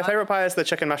 No, my favourite pie is the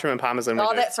chicken mushroom and parmesan.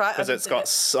 Oh, that's right. I Because did it's see got that.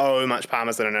 so much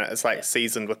parmesan in it. It's like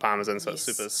seasoned with parmesan, so it's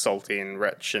Yes. super salty and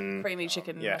rich and Creamy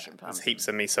chicken yeah. mushroom There's parmesan. heaps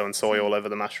of miso and soy all over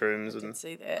the mushrooms, and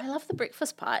See I that? love the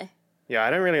breakfast pie. yeah, I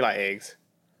don't really like eggs.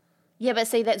 Yeah, but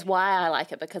see, that's why I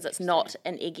like it, because it's not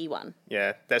an eggy one.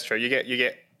 Yeah, that's true. You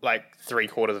get like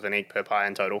 3/4 of an egg per pie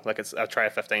in total. Like it's a tray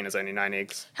of 15 is only 9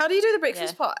 eggs. How do you do the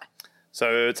breakfast pie?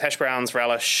 So it's hash browns,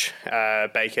 relish,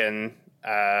 bacon,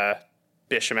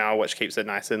 bechamel, which keeps it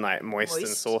nice and like moist and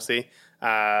Moist. saucy.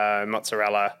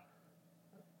 Mozzarella.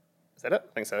 Is that it?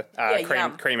 I think so.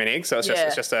 yum. Cream and egg. So it's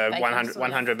Yeah. just a Bacon 100, sort of.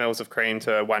 100 mils of cream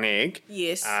to 1 egg.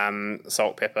 Yes.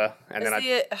 Salt, pepper, and Is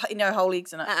then there, whole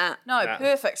eggs in it? No, No.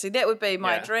 perfect. See, that would be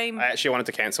my yeah. dream. I actually wanted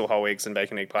to cancel whole eggs and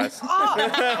bacon egg pies.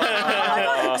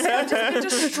 I've just been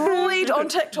destroyed on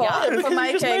TikTok for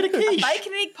making a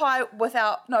bacon egg pie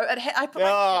without. No, I put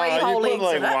like 3 you whole put eggs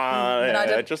like in it. one. And I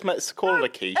Yeah, did- just call it a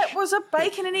quiche. It was a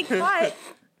bacon and egg pie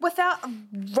without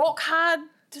rock hard,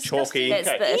 disgusting. Chalky.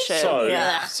 That's the issue. So,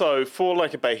 Yeah. so for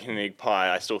like a bacon and egg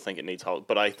pie, I still think it needs whole.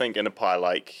 But I think in a pie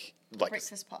like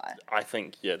breakfast pie. I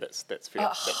think that's fair.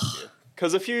 That's fair.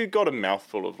 Because if you got a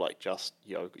mouthful of like just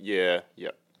yolk, yeah.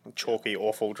 Chalky,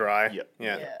 awful, dry. Yep.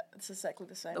 Yeah. Yeah, it's exactly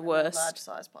the same. The as a worst. large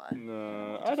size pie. I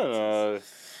don't know.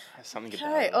 There's something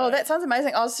about Okay. it. Oh, that sounds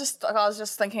amazing. I was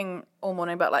just thinking all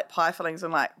morning about like pie fillings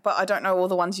and like, but I don't know all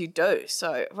the ones you do.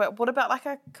 So, what about like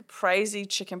a caprese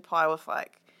chicken pie with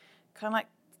like, kind of like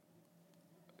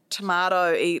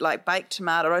like baked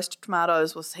tomato, roasted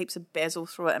tomatoes with heaps of basil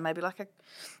through it, and maybe like you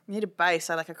need a base,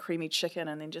 so like a creamy chicken,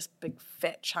 and then just big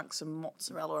fat chunks of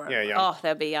mozzarella. Yeah, yeah. Oh,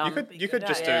 that'd be yum. You could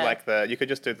just do yeah. like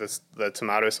the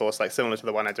tomato sauce, like similar to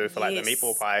the one I do for like the Yes.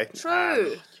 meatball pie.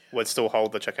 True. Would still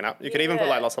hold the chicken up. You could even put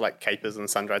Yeah. like lots of like capers and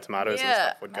sun-dried tomatoes and Yeah,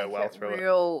 stuff would go make well it through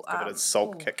real, it. Give it a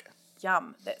salt ooh. kick.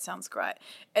 Yum, that sounds great.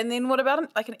 And then what about an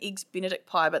eggs Benedict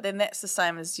pie? But then that's the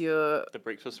same as your The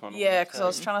breakfast one. yeah, because I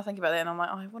was trying to think about that, and I'm like,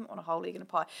 oh, I wouldn't want a whole egg in a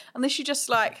pie unless you just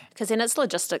like. Because then it's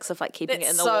logistics of like keeping it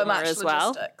That's in the so warmer much as well.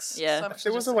 logistics. Yeah. So much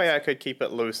There was a way I could keep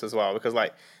it loose as well because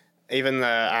like even the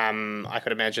I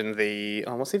could imagine the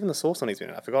what's even the sauce on these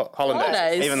minute? I forgot hollandaise.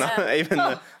 Hollandaise, Even the even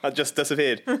the I just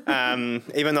disappeared.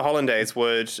 Even the hollandaise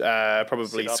would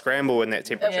probably Sit up. scramble in that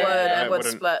temperature. It would, and it would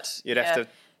wouldn't- split. You'd have to.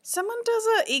 Someone does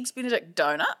a eggs Benedict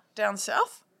donut down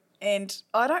south, and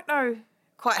I don't know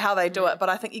quite how they do it, but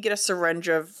I think you get a syringe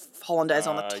of hollandaise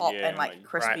on the top yeah, and like like,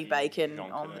 crispy right, bacon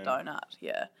donk on it the in. donut.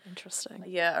 Yeah, Interesting.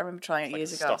 yeah, I remember trying it Like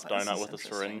years a ago. I was stuffed like, this donut is with a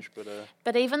interesting. syringe, but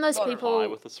But even those pie people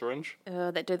with a syringe.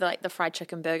 that do like the fried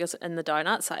chicken burgers in the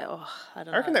donuts, I don't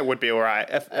know. I reckon that would be all right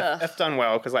if done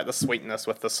well because like the sweetness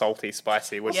with the salty,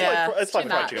 spicy would Yeah. be It's like too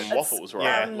fried much. chicken It's- waffles, right?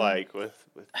 Yeah. Like with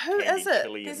Who candied is it?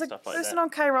 chili There's and a stuff like person that. on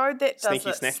K Road that does Sneaky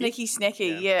it. Snacky? Sneaky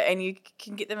Snacky, yeah, and you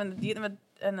can get them in a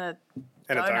in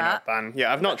a donut bun.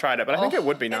 Yeah, I've not tried it, but I think it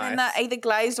would be And nice. then they're either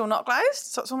glazed or not glazed,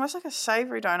 so it's almost like a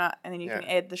savoury donut, and then you can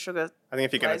Yeah. add the sugar. I think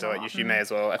if you're going glaze to do on it, it. you may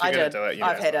as well. If you're I going did. to do it, you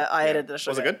I've may as had well. it. I added the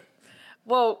sugar. Was it good?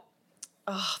 Well,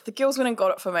 the girls went and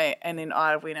got it for me, and then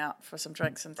I went out for some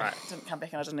drinks and Right. didn't come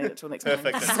back, and I didn't eat it till next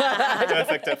Perfect. morning.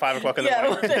 Perfect at 5 o'clock in the Yeah,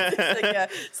 morning. yeah.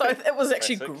 So it was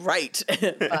actually Classic. great,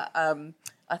 but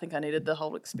I think I needed the whole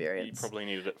You experience. probably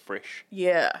needed it fresh.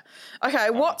 Yeah. Okay,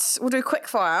 we'll do quick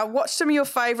fire. What's some of your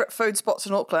favourite food spots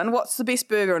in Auckland? What's the best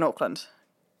burger in Auckland?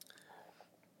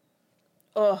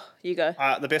 Oh, you go.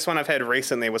 The best one I've had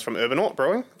recently was from Urbanaut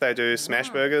Brewing. They do smash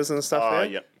burgers and stuff Oh, there.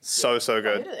 yep. So good.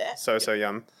 heard of that. So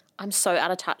yum. I'm so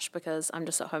out of touch because I'm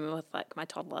just at home with like my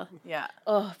toddler. Yeah.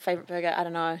 Oh, favorite burger? I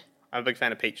don't know. I'm a big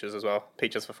fan of Peaches as well.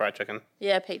 Peaches for fried chicken.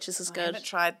 Yeah, Peaches is I good. haven't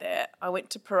tried that. I went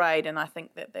to Parade, and I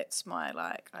think that's my,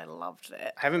 I loved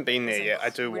that. I haven't been there yet. I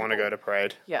do want to go to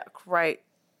Parade. Yeah, great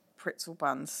pretzel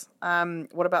buns.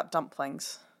 What about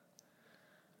dumplings?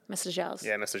 Mr. Giles.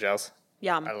 Yeah, Mr. Giles.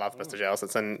 Yum. I love Mr. Giles.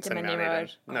 It's in Mount Mount Eden Eden.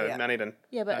 Road. No, yeah. Mount Eden.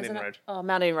 Yeah, but Mount isn't Eden it? Road. Oh,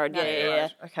 Mount Eden Road. Yeah.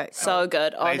 Okay. So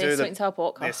good. Oh, They do their the- sweet and sour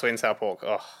pork. Their sweet and sour pork.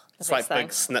 Oh, it's best like thing.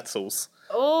 big schnitzels.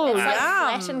 Oh, it's like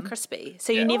yum. flat and crispy.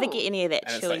 So you Yeah. never get any of that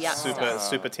And it's chili like yuck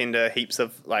super stuff. tender, heaps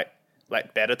of like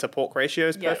batter to pork ratio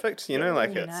is Yeah. perfect. You know, like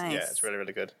Ooh, it's nice. yeah, it's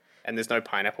really good. And there's no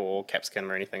pineapple or capsicum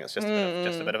or anything. It's just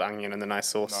a bit of onion and the nice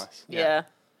sauce. Nice. Yeah.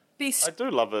 Best. I do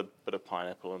love a bit of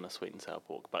pineapple in a sweet and sour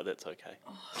pork, but that's okay.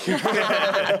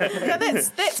 Yeah,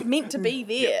 that's meant to be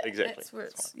there. Yeah, exactly. That's where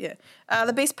That's it's, yeah.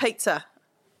 The best pizza.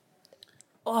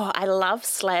 Oh, I love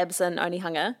slabs and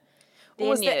Onehunga. Or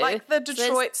was that like the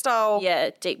Detroit style? Yeah,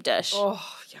 deep dish. Oh,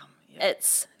 yum. Yeah.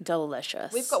 It's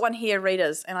delicious. We've got one here,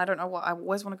 Rita's, and I don't know why. I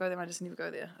always want to go there, and I just never go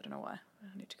there. I don't know why.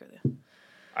 I need to go there.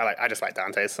 I just like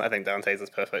Dante's. I think Dante's is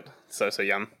perfect. So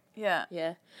yum. Yeah.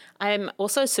 Yeah. I'm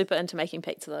also super into making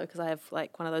pizza though because I have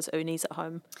like one of those unis at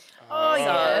home. Oh, yeah.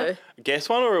 So A gas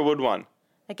one or a wood one?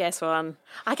 I guess one.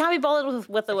 I can't be bothered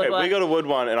with the wood Okay, one. we got a wood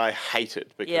one, and I hate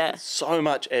it because Yeah. it's so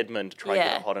much admin to try and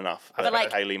Yeah. get it hot enough. But But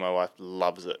like- Haley, my wife,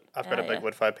 loves it. I've got a Yeah, big yeah.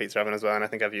 wood-fired pizza oven as well, and I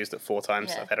think I've used it 4 times.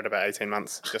 Yeah. I've had it about 18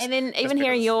 months. Just, And then just even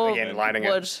hearing because, your again, lighting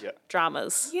wood it. Yeah.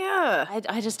 dramas. Yeah.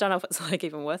 I just don't know if it's like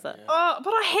even worth it. Oh,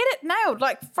 but I had it nailed.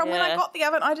 Like from when I Yeah. got the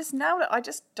oven, I just nailed it. I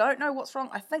just don't know what's wrong.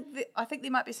 I think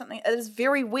there might be something. It is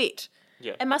very wet.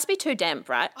 Yeah. It must be too damp,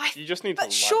 right? You just need to.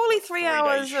 But surely like 3 days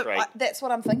hours. Of, straight. that's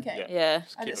what I'm thinking. Yeah.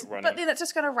 I keep just- it running. but then it's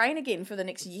just going to rain again for the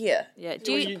next year. Yeah.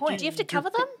 Do you have to cover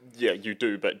them? Yeah, you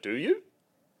do, but do you?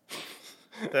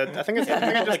 I think it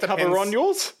just Cover depends. on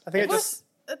yours? I think it just.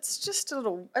 It's just a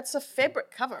little. It's a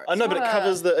fabric cover. I know, but it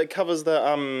covers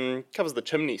covers the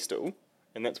chimney still,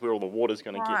 and that's where all the water's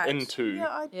going to get into. Yeah,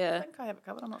 I think I have it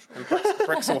covered. I'm not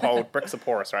sure. Bricks are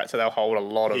porous, right? So they'll hold a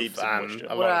lot of Heaps of moisture.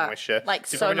 a lot of moisture. Like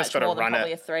So you've so probably much just gotta more than run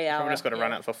probably it. a 3 hour. Probably just got to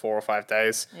run it for 4 or 5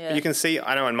 days. Yeah. But you can see,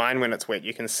 I know in mine when it's wet,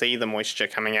 you can see the moisture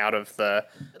coming out of the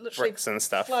literally bricks and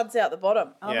stuff. Floods out the bottom.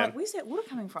 I'm Yeah. like, where's that water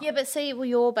coming from? Yeah, but see, were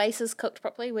your bases cooked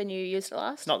properly when you used it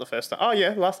last? Not the first time. Oh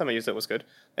yeah, last time I used it was good.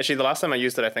 Actually, the last time I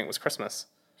used it, I think was Christmas.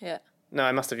 Yeah. No,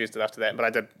 I must have used it after that, but I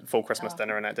did full Christmas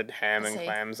dinner and I did ham and see.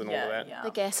 clams and all of that. Yeah.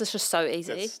 The gas is just so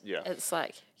easy. Yeah. It's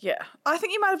like, Yeah, I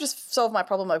think you might have just solved my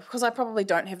problem though, because I probably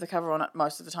don't have the cover on it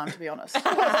most of the time, to be honest.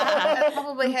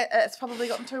 It's probably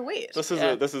gotten too wet. This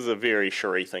is a very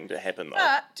Cherie thing to happen though.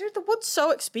 But dude, the wood's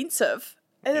so expensive.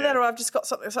 Either Yeah. that or I've just got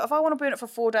something. So if I want to burn it for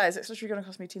 4 days, it's literally going to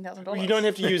cost me $10,000. You don't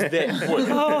have to use that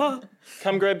wood.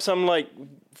 Come grab some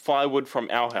firewood from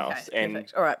our house Okay,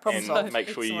 perfect. All right, problem and solved. make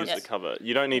sure you use Excellent. the cover.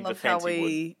 You don't need the Love how fancy wood.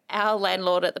 we. our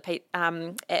landlord at the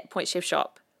at Point Chef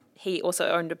shop, he also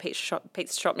owned a pizza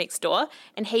shop next door,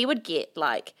 and he would get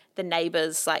like the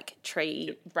neighbours' like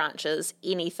tree branches,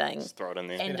 anything. Just throw it in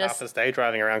there. And Half his day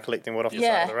driving around collecting wood off the side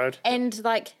yeah, of the road. and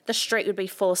like the street would be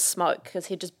full of smoke because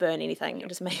he'd just burn anything and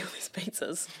just make all these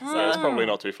pizzas. So it's probably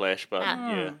not too flash, but Ah.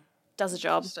 yeah. Does a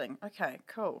job. Interesting. Okay,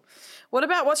 cool.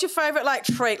 What's your favourite like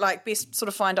treat, like best sort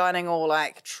of fine dining or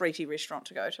like treaty restaurant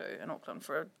to go to in Auckland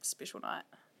for a special night?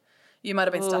 You might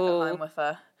have been stuck at Ooh. home with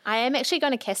a. I am actually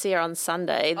going to Cassia on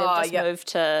Sunday. They've just yeah. moved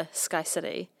to Sky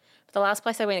City. But the last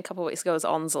place I went a couple of weeks ago was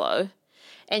Onslow.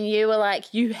 And you were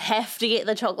like, you have to get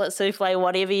the chocolate souffle,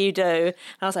 whatever you do. And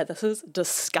I was like, this is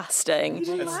disgusting. You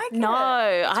didn't like No,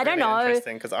 it? I don't know.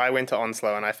 Interesting, because I went to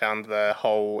Onslow and I found the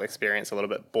whole experience a little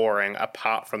bit boring,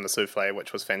 apart from the souffle,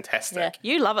 which was fantastic.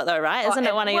 Yeah. You love it though, right? Isn't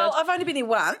it one of Well, yours? I've only been there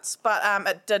once, but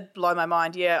it did blow my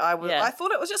mind. Yeah, Yeah. I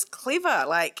thought it was just clever.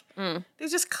 Like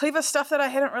there's just clever stuff that I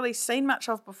hadn't really seen much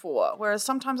of before. Whereas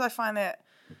sometimes I find that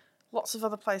lots of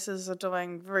other places are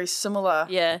doing very similar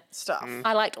Yeah. stuff.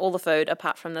 I liked all the food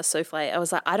apart from the souffle. I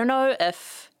was like, I don't know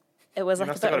if it was like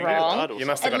a must have bit got a bad wrong. blood or You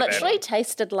must It have got a literally bad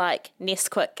tasted like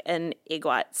Nesquik and egg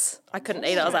whites. I couldn't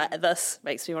eat it. I was like, this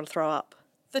makes me want to throw up.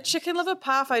 The chicken liver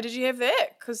parfait, did you have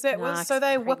that? Because that Nah, was so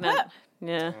they whip pregnant. it.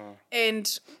 Yeah.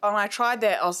 And when I tried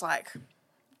that, I was like,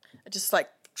 it just like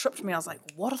tripped me. I was like,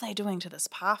 what are they doing to this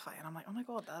parfait? And I'm like, oh my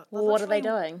god, they're Well, what are they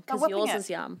literally- doing? they're Because whipping yours it. is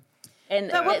yum. And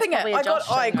They're that's whipping it. probably a Josh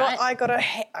thing, right?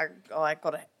 I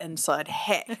got an inside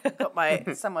hack.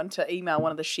 Got someone to email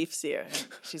one of the chefs there. And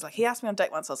she's like, he asked me on a date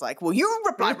once. I was like, well, you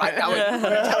replied right now. And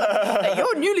tell him that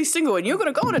you're newly single and you're going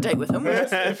to go on a date with him. With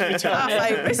this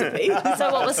parfait recipe.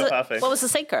 So what was the Parfait. what was the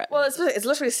secret? Well, it's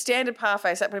literally a standard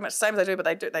parfait, so pretty much the same as they do,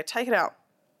 but they take it out,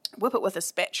 whip it with a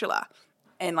spatula,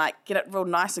 and like get it real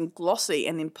nice and glossy,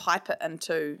 and then pipe it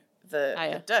into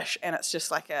the dish, and it's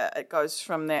just like it goes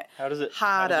from that How does it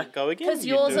harder. go again? 'Cause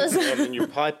You yours do is- it and then you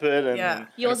pipe it and Yeah.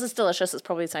 Yours is delicious. It's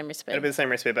probably the same recipe. It'll be the same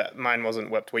recipe, but mine wasn't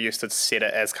whipped. We used to set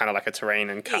it as kind of like a terrine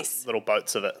and cut Yes. little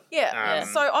boats of it. Yeah.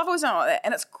 So I've always done it like that,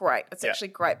 and it's great. It's Yeah. actually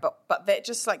great, but that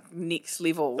just like next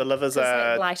level. The livers It's like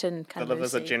are light and kind the of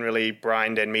livers are juicy. generally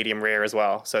brined and medium rare as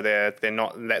well. So they're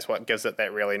not. That's what gives it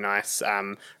that really nice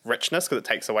richness, because it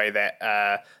takes away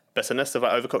that bitterness of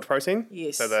overcooked protein.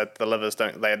 Yes. So the livers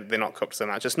they're not cooked so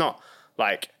much. It's not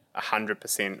like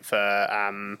 100%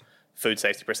 for food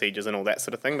safety procedures and all that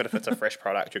sort of thing. But if it's a fresh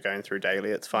product you're going through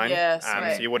daily, it's fine. Yeah, So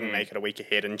sweet. you wouldn't make it a week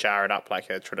ahead and jar it up like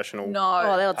a traditional. no.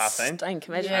 Oh, that would Parfait. stink.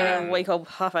 Imagine Yeah. having a week old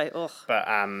parfait. Ugh.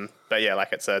 But yeah,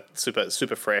 like it's a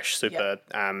super fresh, super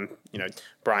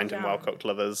brined and Yum. well cooked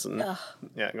livers, and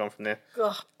yeah, going from there.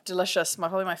 Ugh, delicious.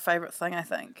 Probably my favourite thing, I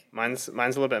think. Mine's a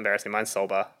little bit embarrassing. Mine's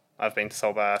Solbar. I've been to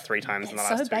Solbar 3 times in the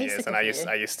That's last so 2 years, basic and of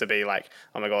I you. used to be like,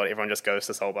 oh my god, everyone just goes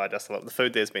to Solbar just to look. The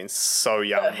food there's been so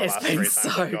yum. It the has last been 3 times so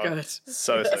I've gone. good.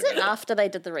 So Is it good. after they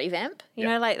did the revamp? You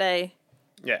know, like they.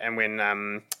 Yeah, and when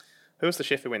who was the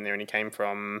chef who went there and he came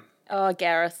from? Oh,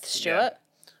 Gareth Stewart.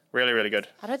 Really good.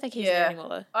 I don't think he's there Yeah, anymore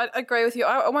though. I agree with you.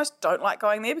 I almost don't like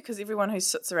going there because everyone who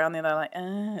sits around there,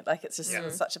 they're like it's just Yeah.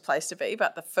 such a place to be.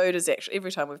 But the food is actually,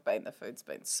 every time we've been, the food's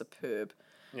been superb.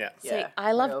 Yeah. See, Yeah,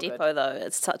 I love real good. Depot though.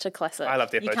 It's such a classic. I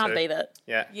love You Depot can't too. beat it.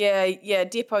 Yeah. Yeah,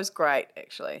 Depot's great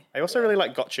actually. I also really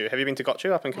like Gotchu. Have you been to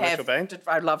Gotchu up in Commercial Bay?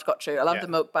 I loved Gotchu. I love Yeah. the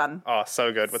milk bun. Oh,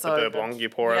 so good with So the beurre good. blanc you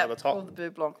pour Yep, over the top. all the beurre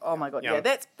blanc. Oh my god, Yum.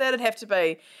 yeah, that'd have to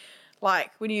be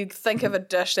Like when you think of a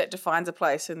dish that defines a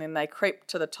place, and then they creep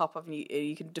to the top of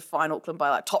you can define Auckland by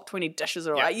like top 20 dishes.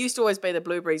 Or it used to always be the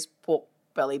Blueberries pork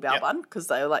belly bao bun because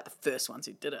they were like the first ones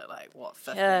who did it, like what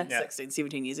 15, 16,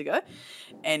 17 years ago,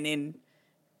 and then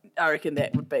I reckon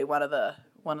that would be one of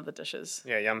the dishes.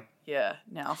 Yeah, yum. Yeah,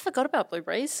 now I forgot about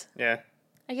Blueberries. Yeah.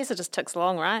 I guess it just took so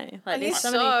long, right? Like, I there's guess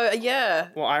so so. many- Yeah.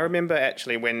 Well, I remember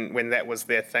actually when that was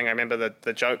their thing, I remember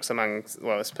the jokes amongst,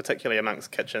 well, it's particularly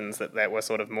amongst kitchens that were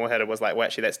sort of more headed was like, well,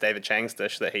 actually, that's David Chang's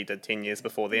dish that he did 10 years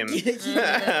before them.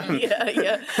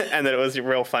 yeah. And that it was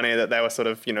real funny that they were sort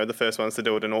of, the first ones to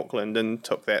do it in Auckland and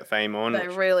took that fame on. They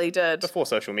which really did. before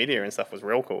social media and stuff was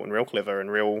real cool and real clever and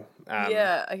real...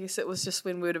 Yeah, I guess it was just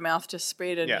when word of mouth just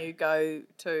spread and Yeah. you go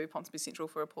to Ponsonby Central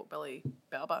for a pork belly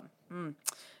bao bun.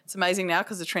 It's amazing now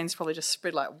because the trend's probably just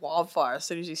spread like wildfire as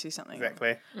soon as you see something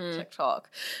Exactly. on TikTok.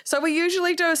 So we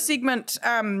usually do a segment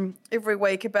every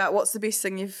week about what's the best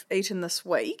thing you've eaten this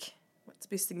week. What's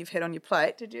the best thing you've had on your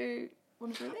plate? Did you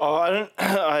want to do that? Oh,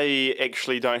 I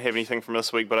actually don't have anything from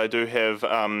this week, but I do have.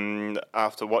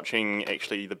 After watching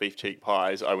actually the beef cheek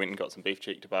pies, I went and got some beef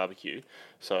cheek to barbecue.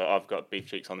 So I've got beef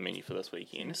cheeks on the menu for this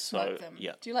weekend. So Smoke them.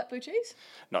 yeah, Do you like blue cheese?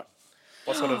 no,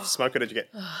 What sort of smoker did you get?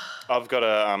 I've got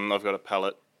a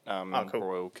pellet. cool.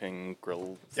 Royal King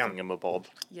grill Yum. thingamabob.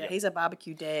 Yeah, he's a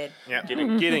barbecue dad. Yeah.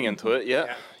 Getting into it,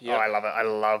 yeah. Oh, I love it. I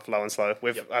love low and slow.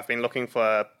 I've been looking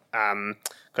for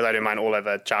because I do mine all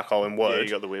over charcoal and wood. Yeah, you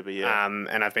got the Weber, yeah. And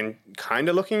I've been kind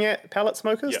of looking at pellet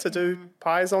smokers Yeah. to do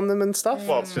pies on them and stuff.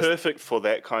 Well, it's perfect for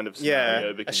that kind of scenario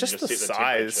Yeah, because it's you just the set the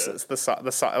size. temperature. It's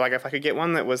the size. Like if I could get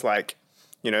one that was like,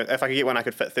 if I could get one I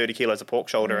could fit 30 kilos of pork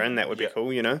shoulder in, that would be Yeah.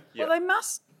 cool. Yeah. Well, they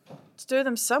must do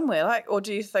them somewhere, like, or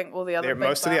do you think all the other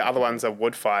Most of the other ones are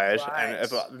wood fired, Right. and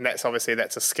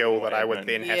that's a skill that I would admin.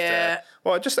 then have Yeah. to.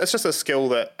 Well, it's just a skill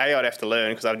that I'd have to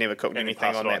learn because I've never cooked And then anything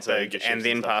pass on it on that to big, your and chefs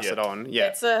then and stuff, pass yeah. it on.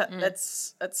 Yeah,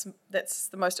 That's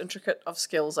the most intricate of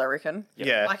skills, I reckon.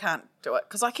 Yeah. I can't do it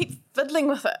because I keep fiddling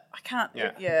with it. I can't.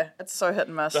 Yeah. Yeah, it's so hit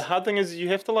and miss. The hard thing is you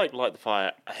have to light the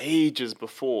fire ages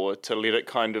before to let it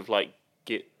kind of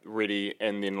get ready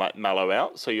and then mellow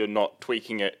out, so you're not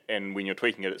tweaking it, and when you're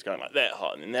tweaking it it's going like that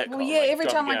hot and then that Well, hot, yeah, every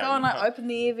time I jumping go out and open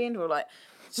the air vent or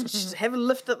have a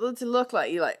lift it to look like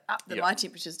you up the Yeah. my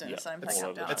temperature's doing the Yeah. same It's thing all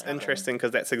up down. of it's that. interesting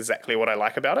because that's exactly what I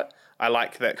like about it. I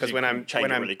like that because You when can I'm change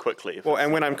when it I'm really quickly if well, it's-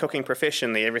 and when I'm cooking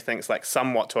professionally, everything's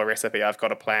somewhat to a recipe. I've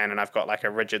got a plan and I've got a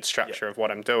rigid structure of what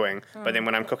I'm doing. But then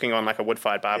when I'm cooking on a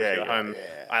wood-fired barbecue at home,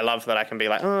 I love that I can be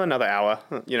another hour,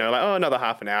 another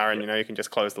half an hour, and you can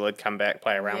just close the lid, come back,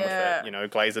 play around Yeah. with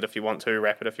it, glaze it if you want to,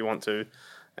 wrap it if you want to,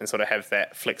 and sort of have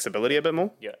that flexibility a bit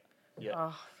more. yeah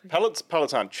Oh.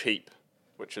 pellets aren't cheap,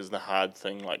 which is the hard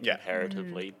thing Yeah.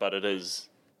 comparatively, but it is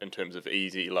in terms of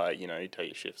easy, you tell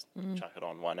your chefs chuck it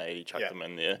on 180, chuck Yeah. them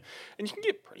in there, and you can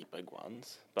get pretty big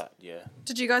ones, but yeah.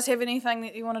 Did you guys have anything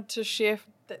that you wanted to share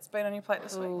that's been on your plate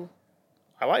this week?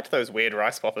 I liked those weird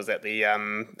rice poppers at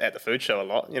the food show a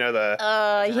lot. The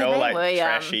yeah, real they were,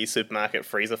 trashy supermarket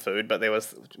freezer food, but there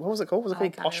was what was it called? Was it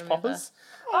called can't Posh remember. Poppers?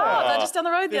 Oh, they're just down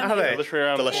the road Are then. they? Literally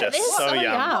around the Delicious. corner. So Yeah,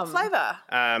 yum. yum. What flavour?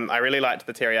 I really liked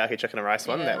the teriyaki chicken and rice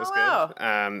one. Yeah. That was Oh,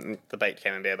 good. The baked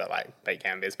camembert, but baked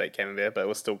camembert, but it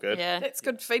was still good. Yeah. That's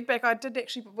good feedback. I did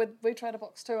actually, we tried a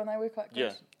box too and they were quite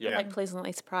good. Yeah. Like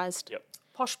pleasantly surprised. Yep.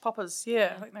 Posh Poppers,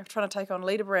 yeah. I think they're trying to take on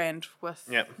Leader Brand with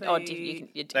Yep. Oh, the-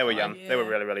 They were yum. definitely. They were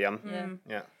really, really yum.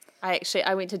 Yeah. Yeah.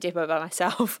 I went to Depot by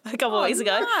myself a couple of weeks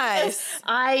ago. nice.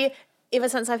 Ever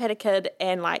since I've had a kid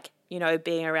and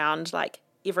being around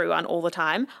everyone all the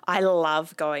time, I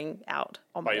love going out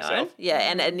on By my yourself? own. Yeah,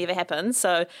 and it never happens.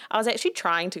 So I was actually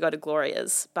trying to go to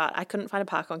Gloria's, but I couldn't find a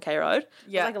park on K Road.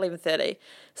 Yeah. It was 11:30.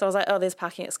 So I was like, oh, there's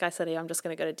parking at Sky City. I'm just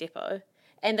going to go to Depot.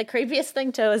 And the creepiest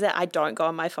thing too is that I don't go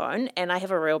on my phone, and I have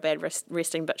a real bad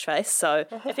resting bitch face. So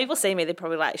if people see me, they're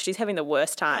probably like, she's having the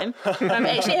worst time. But I'm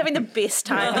actually having the best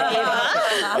time ever.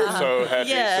 I'm so happy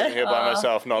Yeah. sitting here by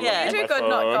myself, not Yeah. looking You at do my good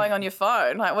not phone. going on your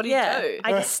phone. What do you Yeah, do?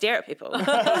 I just stare at people.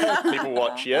 People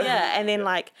watch, yeah? Yeah, and then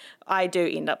I do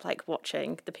end up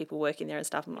watching the people working there and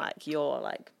stuff. I'm like, you're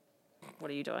what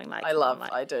are you doing? I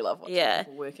do love watching Yeah.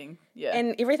 people working. Yeah.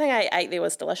 And everything I ate there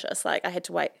was delicious. I had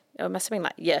to wait. It must have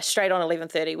been straight on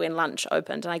 11:30 when lunch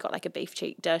opened, and I got a beef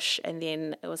cheek dish, and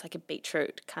then it was a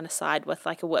beetroot kind of side with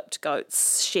a whipped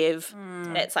goat's chev.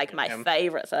 That's my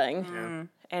favorite thing.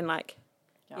 And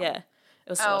yeah. It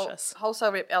was Our delicious.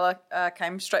 wholesale rep Ella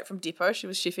came straight from Depot. She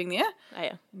was chefing there, Oh,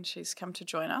 yeah. and she's come to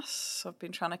join us. So I've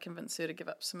been trying to convince her to give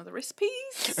up some of the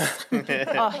recipes.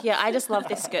 Oh, yeah, I just love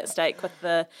their skirt steak with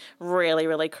the really,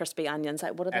 really crispy onions.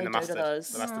 Like, what do And they the do mustard. to those?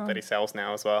 The mustard that he sells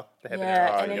now as well. They have it Yeah,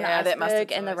 now. and then yeah, the that mustard's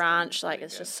iceberg and the always ranch, like, really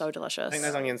it's good. just so delicious. I think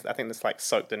those onions, I think it's like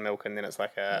soaked in milk and then it's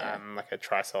like a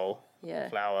trisol Yeah.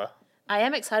 flour. I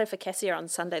am excited for Cassia on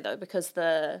Sunday, though, because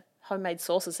the homemade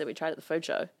sauces that we tried at the food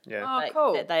show Yeah. Oh, like,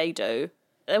 cool. that they do,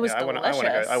 it was Yeah, I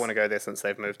delicious. want to go there since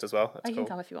they've moved as well. It's You cool. can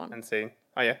come if you want. And see.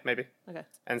 Oh yeah, maybe. Okay.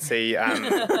 And see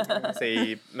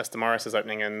see Mr. Morris is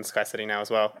opening in Sky City now as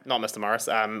well. Not Mr. Morris.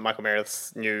 Michael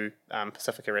Meredith's new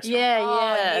Pacifica restaurant. Yeah,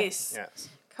 Oh, yeah. yes. Yeah.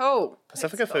 Cool.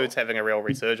 Pacifica That's cool. Food's having a real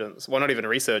resurgence. Well, not even a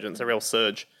resurgence, a real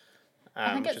surge.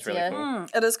 think Which it's, is really yeah. cool.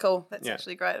 It is cool. That's Yeah.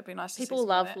 actually great. It'd be nice to see People some of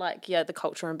love, that. like, yeah, the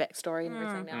culture and backstory and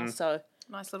everything now. So,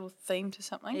 Nice little theme to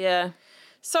something. yeah.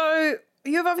 So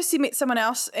you've obviously met someone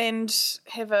else and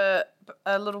have a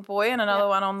little boy and another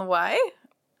one on the way.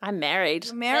 I'm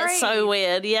married. married? That's so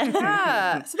weird. Yeah.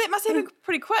 Ah, so that must have been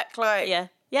pretty quick. Like, Yeah.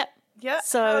 Yep. yeah.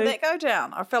 So- how did that go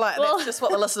down? I feel like Well, that's just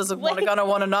what the listeners are going to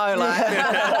want to know.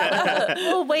 Like,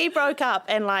 Well, we broke up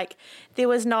and, like, there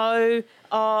was no,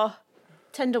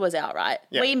 Tinder was out, right?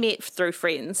 Yeah. We met through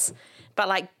friends, but,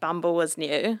 like, Bumble was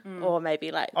new or maybe,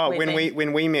 like, Oh, when Webby.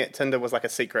 we met, Tinder was like a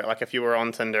secret. Like if you were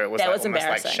on Tinder, it was That like was almost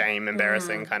like embarrassing. shame,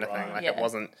 embarrassing kind of thing. Like it Yeah.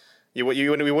 wasn't. You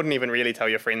wouldn't even really tell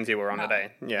your friends you were on a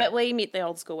day. Yeah. But we met the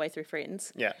old school way through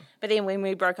friends. Yeah. But then when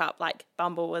we broke up, like,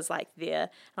 Bumble was, like, there. And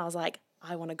I was like,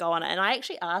 I want to go on it. And I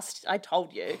actually I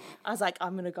told you, I was like,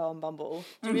 I'm going to go on Bumble.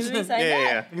 Do you remember me saying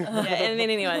Yeah, that? yeah. Yeah, and then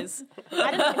anyways,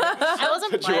 I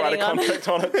wasn't Did you write a planning on contract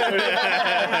on it too?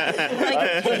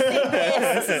 like,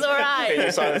 yes, this is all right.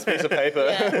 You sign this piece of paper.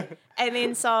 Yeah. And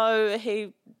then so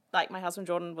he, like, my husband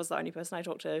Jordan was the only person I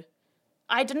talked to.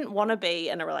 I didn't want to be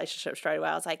in a relationship straight away.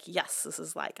 I was like, yes, this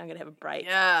is like, I'm going to have a break.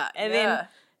 yeah. And then,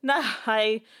 no,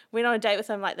 I went on a date with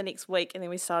him like the next week and then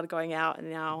we started going out and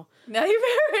now now you're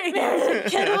married.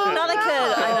 kid, another kid,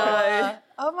 I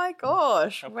Oh my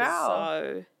gosh. know. Wow.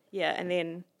 So, yeah, and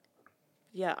then,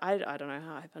 yeah, I don't know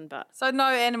how it happened, but So no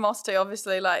animosity,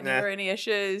 obviously, like Nah. never any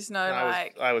issues, no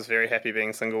like. I was very happy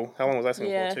being single. How long was I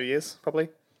single Yeah. for? 2 years, probably.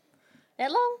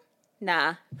 that long?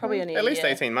 Nah, probably only At a least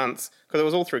year. 18 months, because it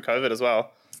was all through COVID as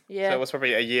well. Yeah. So it was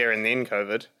probably a year and then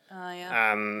COVID. Oh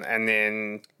yeah. And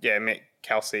then met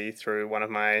Kelsey through one of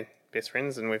my best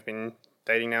friends, and we've been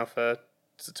dating now for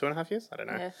is it 2.5 years? I don't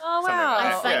know. Yeah. Oh something wow. like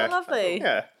that. So Yeah. lovely.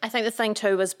 Yeah. I think the thing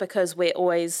too was because we're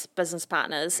always business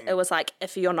partners. It was like,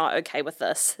 if you're not okay with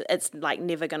this, it's like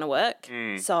never going to work.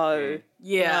 So,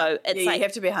 Yeah. you know, it's yeah, like, you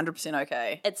have to be 100%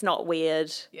 okay. it's not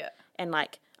weird. Yeah. And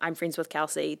like, I'm friends with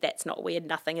Kelsey. That's not weird.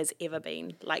 Nothing has ever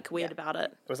been like weird about it.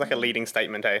 It was like a leading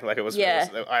statement, eh? Like it was, Yeah.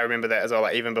 I remember that as well.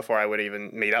 Like even before I would even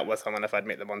meet up with someone, if I'd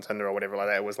met them on Tinder or whatever like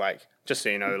that, it was like, just so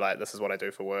you know, like this is what I do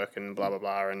for work and blah blah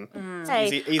blah, and it's Hey,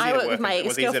 easy I to work work. with my it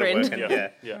was easy to work. ex-girlfriend. And, Yeah.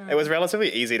 yeah, Yeah. It was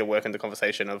relatively easy to work into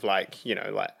conversation of like,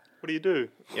 like What do you do?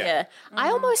 Yeah. I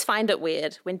almost find it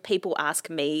weird when people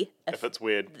ask me If it's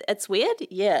weird. it's weird.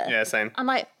 Yeah. yeah, same. I'm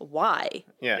like, why?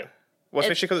 Yeah. Well,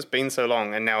 especially because it's been so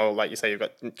long, and now, like you say, you've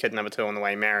got kid number 2 on the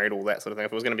way, married, all that sort of thing.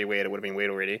 If it was going to be weird, it would have been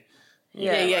weird already.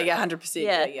 Yeah, 100%.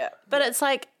 Yeah. Yeah. But it's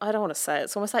like, I don't want to say it.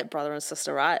 It's almost like brother and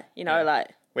sister, right? You know, like.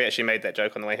 We actually made that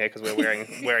joke on the way here because we were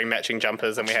wearing matching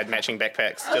jumpers and we had matching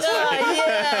backpacks. Just like,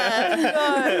 Yeah.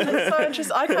 No, it's so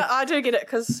interesting. I do get it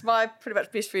because my pretty much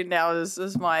best friend now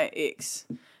is my ex.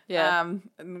 Yeah.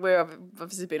 And we're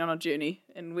obviously been on a journey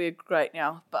and we're great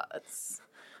now, but it's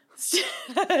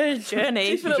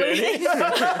Journey. definitely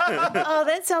Oh,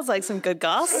 that sounds like some good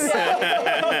goss.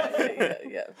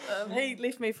 yeah. He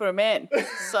left me for a man,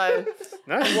 so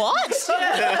no. What?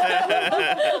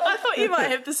 I thought you might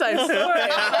have the same story.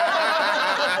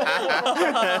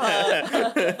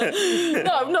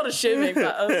 No, I'm not assuming,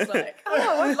 but I was like,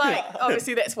 oh, like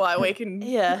obviously that's why we can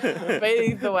Yeah.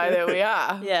 be the way that we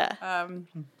are. Yeah.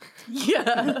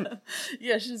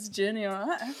 Yeah, she's a journey, all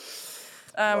right.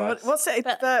 Nice. What's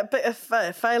that? But if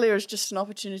failure is just an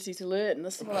opportunity to learn.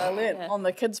 This is what I learned Yeah. on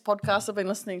the kids' podcast I've been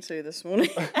listening to this morning.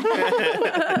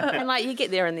 And like you get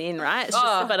there in the end, right? It's just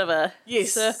Oh, a bit of a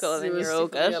Yes, circle and it then was you're all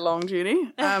definitely good. a long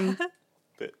journey.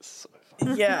 That's so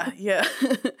fun. Yeah.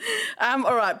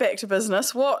 All right, back to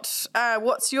business. What's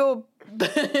your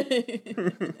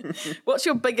what's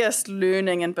your biggest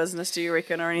learning in business? Do you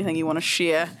reckon, or anything you want to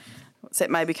share? What's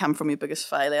that maybe come from your biggest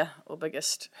failure or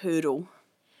biggest hurdle?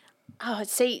 Oh,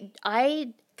 see,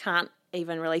 I can't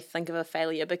even really think of a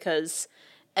failure because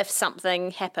if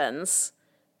something happens,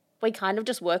 we kind of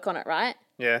just work on it, right?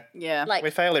 Yeah. Yeah, Like, We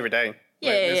fail every day.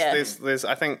 Yeah, yeah. There's,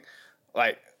 I think,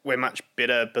 like, we're much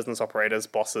better business operators,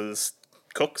 bosses,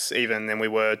 cooks even than we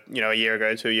were, a year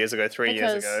ago, 2 years ago, 3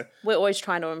 years Because ago. we're always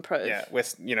trying to improve. Yeah,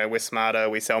 we're smarter.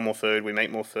 We sell more food. We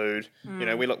make more food.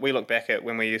 We look back at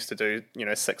when we used to do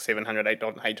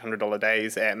 $600-$800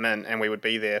 days at Mint, and we would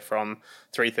be there from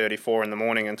 3:34 in the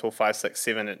morning until 5, 6,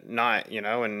 7 at night.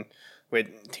 And we're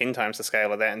 10 times the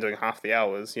scale of that and doing half the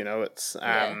hours. It's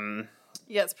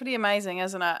Yeah, it's pretty amazing,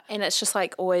 isn't it? And it's just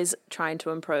like always trying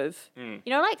to improve.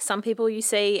 Like some people you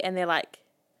see and they're like,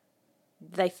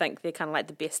 they think they're kind of like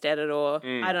the best at it, or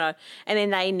I don't know, and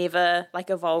then they never like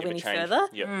evolve any change. further.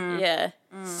 Yep. Yeah.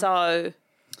 So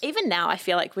even now, I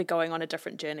feel like we're going on a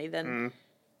different journey than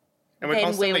and we're where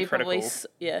constantly we critical.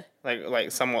 probably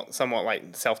Like somewhat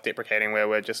like self-deprecating, where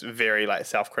we're just very like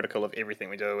self-critical of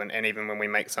everything we do, and even when we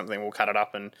make something, we'll cut it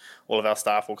up, and all of our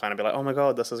staff will kind of be like, "Oh my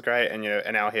god, this is great," and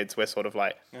in our heads we're sort of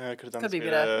like, Yeah, I could have done Could this be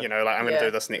better. like I'm going to Yeah.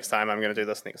 do this next time, I'm going to do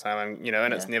this next time,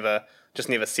 and it's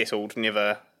never settled,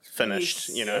 never finished,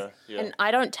 Yes. Yeah. And I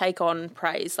don't take on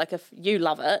praise. Like if you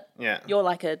love it, Yeah. you're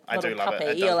like a I do little love it. puppy. It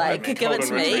does You're love like, me. give it to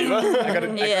Golden me. retriever. I got a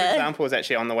good Yeah. example was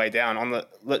actually on the way down.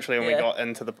 Literally when we Yeah. got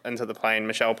into the plane,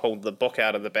 Michelle pulled the book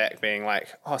out of the back, being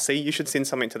like, "Oh, see, you should send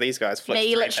something to these guys."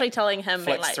 Me literally telling him,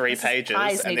 flicks like, 3 this is- pages,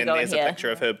 pies and need to then go in there's a here.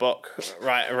 picture of her book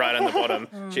right on the bottom.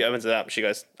 She opens it up. She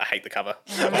goes, "I hate the cover."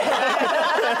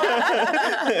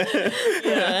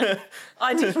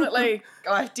 I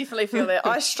definitely feel that.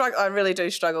 I really do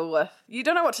struggle with. You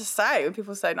don't know what to say when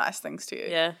people say nice things to you.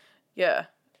 Yeah. Yeah.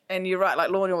 And you're right, like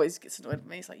Lorne always gets annoyed with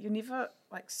me. He's like, you're never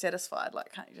like satisfied.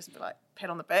 Like, can't you just be like, pat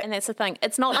on the back? And that's the thing.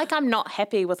 It's not like I'm not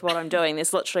happy with what I'm doing.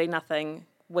 There's literally nothing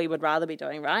we would rather be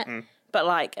doing, right? But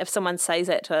like if someone says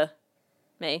that to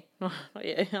me, not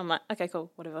you, I'm like, okay, cool,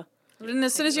 whatever. But then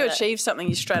as soon as you Yeah. achieve something,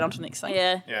 you're straight on to the next thing.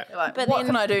 Yeah. Yeah. You're like, But what then-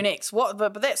 can I do next? But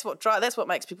that's what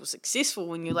makes people successful,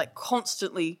 when you're like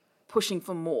constantly pushing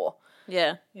for more.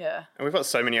 Yeah. Yeah. And we've got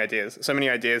so many ideas, so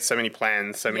many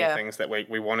plans, so many Yeah. things that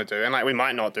we want to do. And like we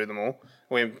might not do them all.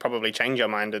 We probably change our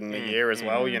mind in a year as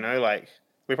well, like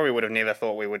we probably would have never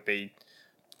thought we would be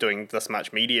doing this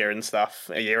much media and stuff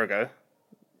a year ago.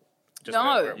 Just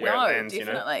where it lands,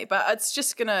 definitely. But it's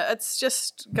just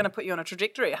gonna put you on a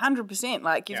trajectory, 100%.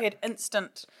 Like you've Yeah. had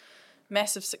instant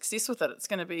massive success with it. It's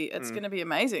gonna be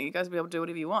amazing. You guys will be able to do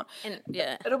whatever you want. And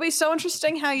yeah. It'll be so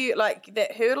interesting how you like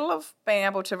that hurdle of being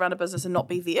able to run a business and not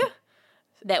be there.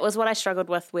 That was what I struggled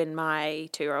with when my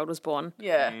 2-year-old was born.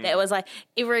 Yeah. That was like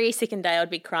every second day I'd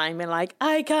be crying, being like,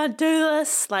 I can't do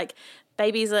this. Like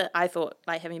I thought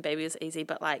like having a baby was easy,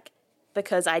 but like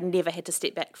because I never had to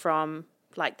step back from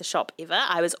like the shop ever,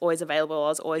 I was always available, I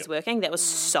was always working. That was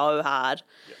so hard.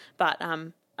 But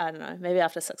I don't know, maybe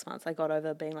after 6 months I got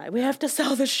over being like, we have to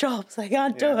sell the shops. I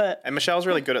can't do it. And Michelle's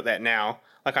really good at that now.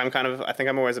 Like I think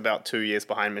I'm always about 2 years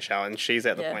behind Michelle, and she's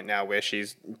at the Yeah. point now where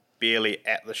she's barely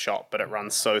at the shop, but it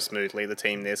runs so smoothly. The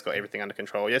team there's got everything under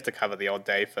control. You have to cover the odd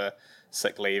day for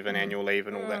sick leave and annual leave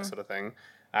and all that sort of thing.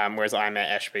 Whereas I'm at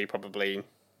Ashby probably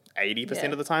 80%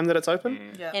 Yeah. of the time that it's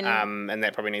open. Yeah. And And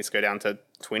that probably needs to go down to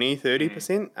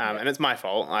 20-30%. And it's my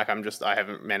fault. Like I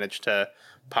haven't managed to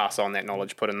pass on that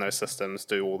knowledge, put in those systems,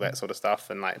 do all that sort of stuff.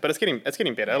 And like, but it's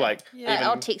getting better. Like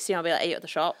I'll text you and I'll be like, are you at the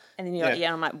shop? And then you're like, Yeah.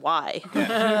 yeah. I'm like, why?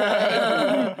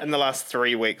 in the last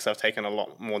 3 weeks, I've taken a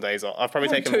lot more days off. I've probably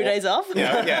taken 2 more, days off?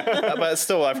 Yeah. But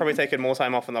still, I've probably taken more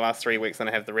time off in the last 3 weeks than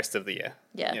I have the rest of the year.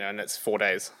 Yeah. And it's 4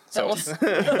 days. So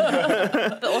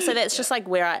But also that's just like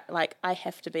where I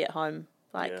have to be at home,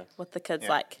 like Yeah. with the kids, Yeah.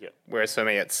 like Yeah. whereas for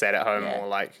me, it's sat at home Yeah. or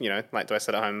like, do I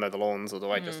sit at home and mow the lawns, or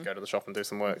do I just go to the shop and do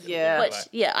some work? Yeah. which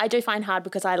I do find hard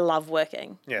because I love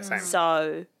working. Yeah, same.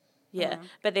 So yeah,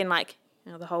 but then like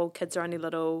the whole kids are only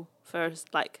little for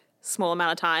like small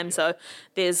amount of time, so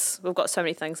we've got so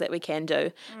many things that we can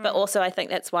do. But also I think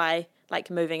that's why like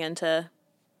moving into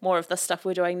more of the stuff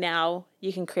we're doing now,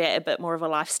 you can create a bit more of a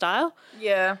lifestyle.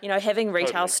 Yeah. Having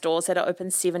retail Totally. stores that are open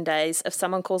 7 days, if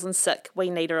someone calls in sick, we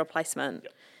need a replacement.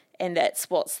 And that's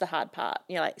what's the hard part.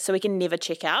 So we can never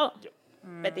check out. Yep.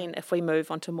 But then if we move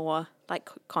onto more like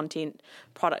content,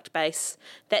 product base,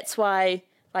 that's why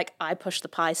like I push the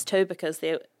pies too, because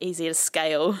they're easier to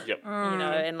scale. Yep.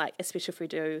 And like especially if we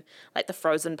do like the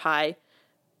frozen pie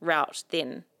route,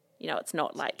 then it's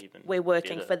not like even we're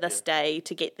working better, for this day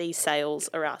to get these sales,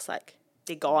 or else like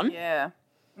they're gone. Yeah.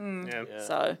 Yeah.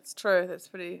 So It's true. That's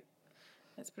pretty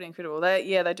incredible.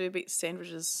 They do beat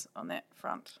sandwiches on that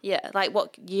front. yeah, like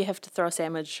what you have to throw a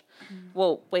sandwich.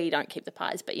 Well, we don't keep the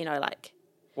pies, but like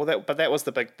Well, that was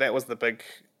the big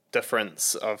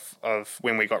difference of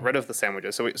when we got rid of the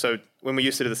sandwiches. So when we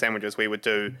used to do the sandwiches, we would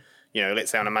do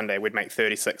let's say on a Monday we'd make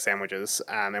 36 sandwiches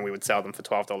and we would sell them for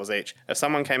 $12 each. If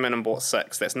someone came in and bought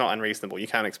 6, that's not unreasonable. You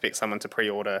can't expect someone to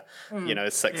pre-order,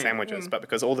 6 sandwiches. But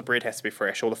because all the bread has to be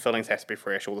fresh, all the fillings has to be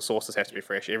fresh, all the sauces has to be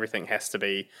fresh, everything has to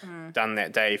be done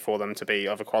that day for them to be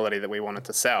of a quality that we wanted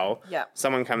to sell. Yeah.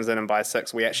 Someone comes in and buys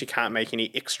 6, we actually can't make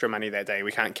any extra money that day.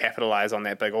 We can't capitalize on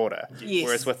that big order. Yes.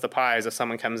 Whereas with the pies, if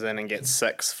someone comes in and gets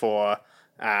 6 for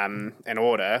an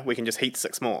order, we can just heat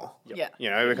 6 more. Yeah.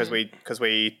 Because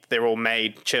they're all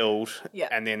made, chilled, Yeah.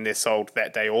 and then they're sold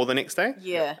that day or the next day.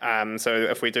 Yeah. So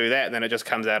if we do that, then it just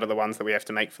comes out of the ones that we have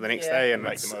to make for the next Yeah. day and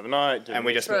Make them overnight. and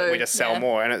we just True. sell Yeah.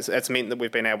 more, and it's meant that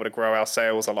we've been able to grow our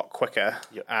sales a lot quicker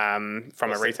Yep.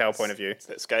 from a retail point of view. It's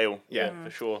that scale. Yeah.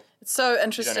 For sure. It's so You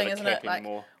interesting, don't have isn't a it? cap Like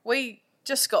anymore. we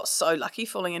just got so lucky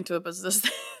falling into a business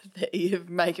that you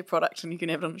make a product and you can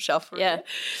have it on the shelf for a Yeah. year.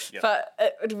 Yep. But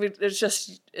it's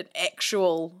just an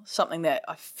actual something that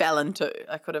I fell into.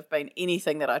 I could have been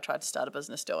anything that I tried to start a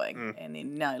business doing, and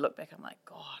then now I look back, I'm like,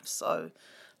 God, I'm so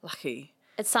lucky.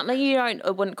 It's something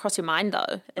it wouldn't cross your mind though.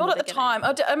 in Not at the beginning.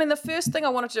 time. I mean, the first thing I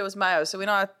wanted to do was mayo. So when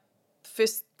I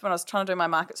was trying to do my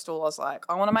market stall, I was like,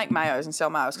 I want to make mayos and sell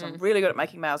mayos because I'm really good at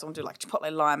making mayos. I want to do like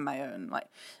chipotle lime mayo and like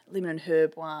lemon and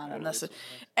herb one and this.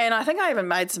 And I think I even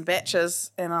made some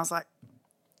batches and I was like,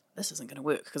 this isn't going to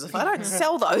work because if I don't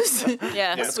sell those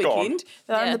Yeah. this it's gone. weekend,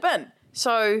 they're in Yeah. the bin.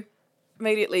 So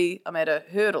immediately I'm at a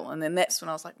hurdle, and then that's when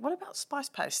I was like, what about spice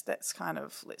paste? That's kind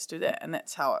of, let's do that. And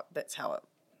that's how it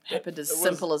happened, as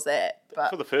simple as that. But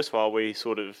For the first while, we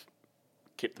sort of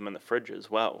kept them in the fridge as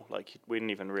well. Like, we didn't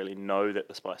even really know that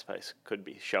the spice paste could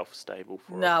be shelf stable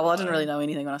for no, well, I didn't really know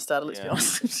anything when I started, let's be Yeah.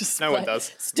 honest. It's just No one like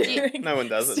does. Stirring, No one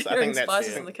does. I stirring think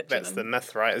spices in the kitchen. that's the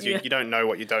myth, right? Is Yeah. you don't know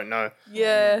what you don't know.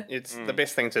 Yeah. It's the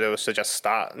best thing to do is to just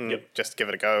start and just give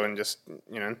it a go and just what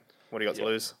do you got to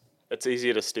lose? It's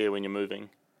easier to steer when you're moving.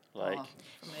 Like,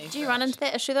 Do you run into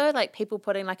that issue though? Like people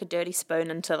putting like a dirty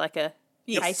spoon into like a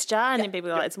Yes. paste jar, and then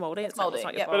people are like, it's mouldy. It's mouldy,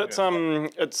 not yeah. your but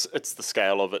fault. it's the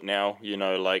scale of it now.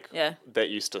 Like Yeah. that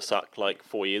used to suck like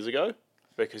 4 years ago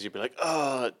because you'd be like,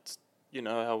 oh, it's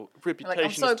our reputation Like,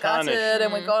 I'm so is tarnished. gutted,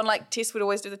 and we'd go on like tests. We'd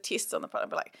always do the tests on the product,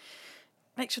 but like,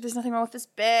 make sure there's nothing wrong with this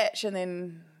batch, and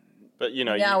then But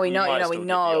Now we you know, might we know, still we get the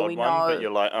know, odd we one, know. But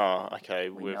you're like, oh, okay,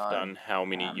 we've know. done how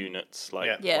many units? Like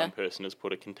Yeah. one person has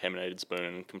put a contaminated spoon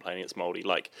and complaining it's moldy.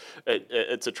 Like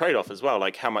it's a trade off as well.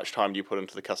 Like how much time do you put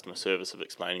into the customer service of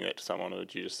explaining that to someone, or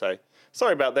do you just say,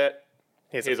 sorry about that?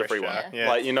 Here's a free one. jar. Yeah.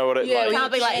 Like you know what it Yeah, like. we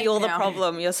Can't be like, you're the now.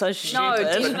 problem. You're so stupid.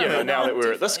 definitely. Now that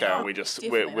we're at this Definitely scale,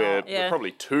 not. we're Definitely not. Yeah.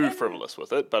 probably too frivolous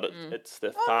with it, but it's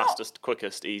the fastest,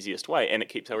 quickest, easiest way, and it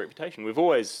keeps our reputation. We've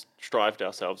always strived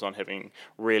ourselves on having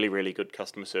really, really good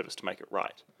customer service to make it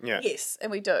right. Yeah. yes, and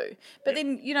we do. But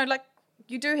then like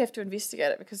you do have to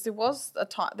investigate it because there was a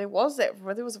time,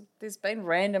 there's been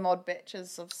random odd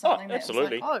batches of something.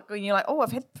 absolutely. That was like, and you're like, oh,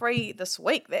 I've had 3 this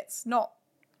week. That's not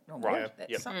normal. Right.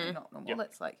 That's Yep. something not normal. Yep.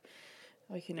 That's like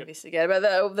we can investigate.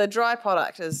 But the dry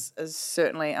product is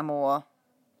certainly a more,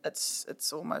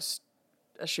 it's almost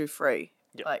issue free.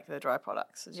 Yep. Like the dry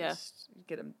products, it's Yeah. just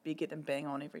you get them bang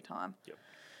on every time. Yep.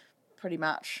 Pretty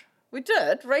much. We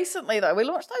did recently though. We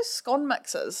launched those scone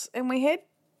mixes, and we had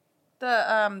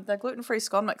the gluten free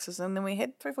scone mixes, and then we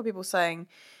had 3 or 4 people saying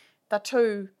they're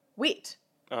too wet.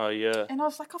 Oh yeah. And I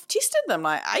was like, I've tested them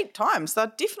like 8 times.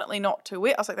 They're definitely not too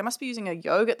wet. I was like, they must be using a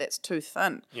yogurt that's too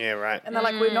thin. Yeah, right. And they're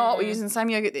like, we're not. We're using the same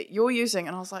yogurt that you're using.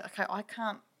 And I was like, okay, I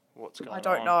can't. What's going on? I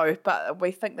don't know, but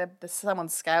we think that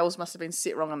someone's scales must have been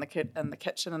set wrong in the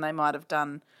kitchen, and they might have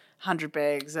done 100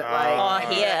 bags at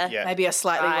like yeah. maybe a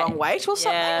slightly Right. wrong weight or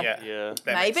something. Yeah. Yeah. Yeah.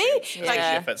 That makes Maybe? sense. Yeah.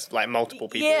 Especially if it's like multiple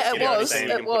people. Yeah, you it know what I'm was. saying?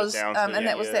 You It can put it was, down to, and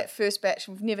that was yeah. that first batch.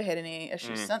 We've never had any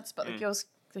issues since. But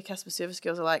the customer service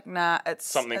girls are like, nah, it's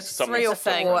Something's 3 or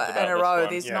 4 different in about a this row. one.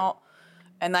 There's Yeah. not,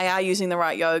 and they are using the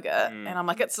right yogurt. And I'm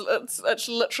like, it's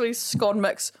literally scone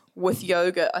mix with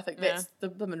yogurt. I think that's the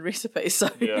blooming recipe. So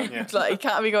Yeah. Yeah. like, you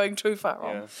can't be going too far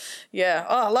wrong. Yeah.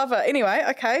 Oh, I love it. Anyway,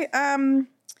 okay.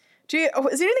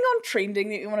 Is there anything on trending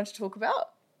that you wanted to talk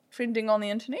about? Trending on the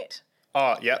internet?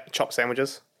 Oh, yeah, chopped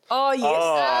sandwiches. Oh yes.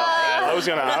 I was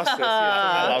going to ask this.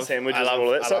 I love sandwiches and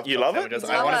all that stuff. You love it? sandwiches.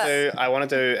 Love I want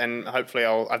to do, and hopefully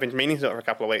I've been meaning to do it for a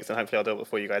couple of weeks, and hopefully I'll do it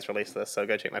before you guys release this. So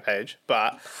go check my page.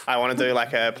 But I want to do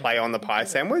like a play on the pie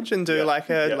sandwich and do like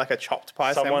a chopped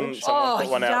pie Someone sandwich. put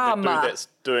one out. The yum. dude that's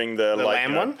doing the like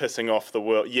lamb one? pissing off the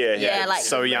world. Yeah, Yeah, like-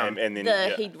 So yum. And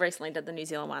then He recently did the New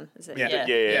Zealand one. Is it? Yeah.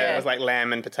 Yeah. It was like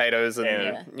lamb and potatoes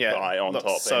and pie on looked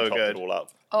top so and chopped good. it all up.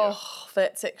 Oh,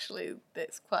 that's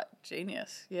quite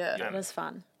genius. Yeah. It is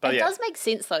fun. But it yeah. does make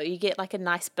sense though. You get like a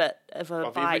nice bit of a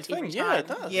Of bite everything. every Yeah, time. it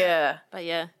does. Yeah. But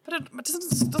yeah. But it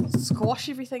doesn't squash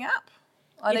everything up.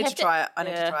 I need have to to- try it. I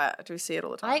need yeah. to try it. I do see it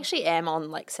all the time. I actually am on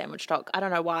like Sandwich Talk. I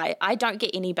don't know why. I don't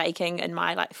get any baking in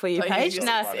my like For You Oh, you page. just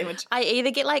No, sandwich. I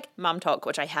either get like Mum Talk,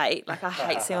 which I hate. Like I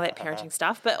hate seeing all that parenting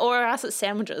stuff. Or else it's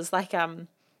sandwiches. Like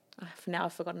now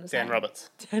I've forgotten his Dan name. Roberts.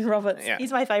 Dan Roberts. Yeah.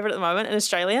 He's my favourite at the moment, an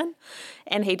Australian,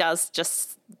 and he does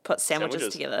just put sandwiches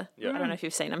Sandwiches. together. Yeah. I don't know if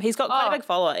you've seen him. He's got quite a big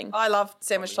following. I love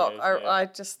Sandwich Talk. Probably is, yeah. I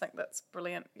just think that's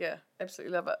brilliant. Yeah,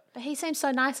 absolutely love it. But he seems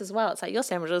so nice as well. It's like, your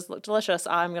sandwiches look delicious.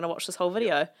 I'm going to watch this whole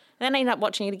video. And then I end up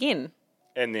watching it again.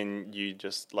 And then you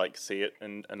just like see it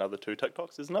in another 2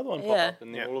 TikToks. There's another one pop Yeah. up,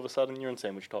 and then Yeah. all of a sudden you're in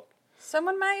Sandwich Talk.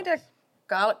 Someone made a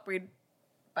garlic bread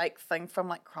bake thing from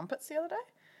like crumpets the other day.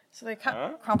 So they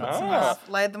cut crumpets in half,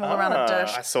 laid them all around a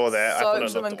dish. I saw that. I thought Soaked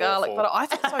it them in looked garlic, awful. but I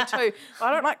think so too.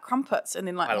 I don't like crumpets, and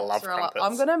then like I love mozzarella. crumpets.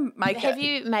 I'm gonna make Have it.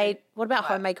 you made, what about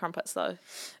homemade crumpets though?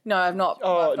 No, I've not.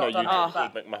 Oh I've no, not you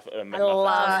done did. it, but I love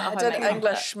I did homemade English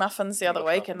crumpets. muffins the other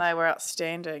English week, and they were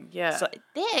outstanding. Yeah, So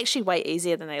they're actually way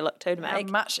easier than they look too to they're make.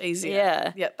 much easier.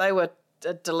 Yeah. yeah, they were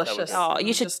delicious. Oh, you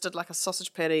We should- just did like a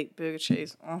sausage patty, burger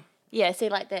cheese. Oh. Yeah, see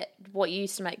like that, what you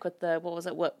used to make with the, what was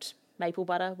it, whipped maple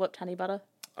butter, whipped honey butter?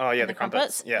 Oh yeah, the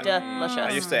crumpets. Yeah. Delicious. I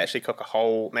used to actually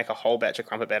make a whole batch of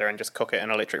crumpet batter and just cook it in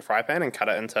an electric fry pan and cut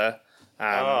it into.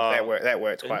 That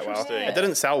worked quite well. interesting. It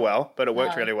didn't sell well, but it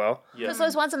worked really well. Because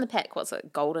those ones in the pack, what's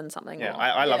it, golden something? Yeah, or-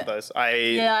 I love those.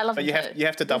 I love But them too. you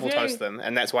have to double Would you- toast them,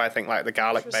 and that's why I think like the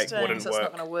garlic bake Interesting, wouldn't so it's not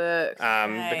work. going to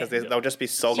work. Because they'll just be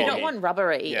soggy. You don't want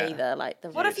rubbery Yeah. either. Like the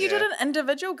What if you Yeah. did an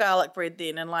individual garlic bread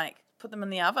then and like put them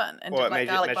in the oven and Well, did like imagine-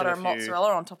 garlic imagine butter and if you-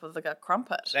 mozzarella on top of the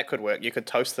crumpet? That could work. You could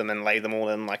toast them and lay them all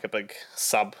in like a big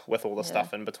sub with all the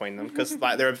stuff in between them, because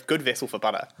like they're a good vessel for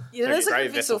butter. Yeah, They're it is a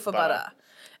good vessel for butter.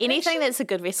 anything that's a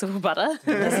good vessel for butter,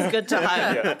 this is good to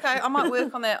home. Okay, I might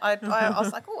work on that. I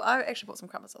was like, oh, I actually bought some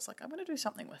crumpets. I was like, I'm going to do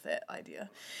something with that idea.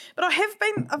 But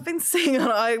I've been seeing it.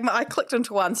 I clicked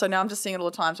into one, so now I'm just seeing it all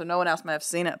the time. So no one else may have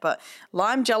seen it. But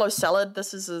lime jello salad.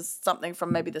 This is something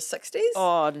from maybe the 60s.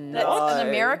 Oh That's no! in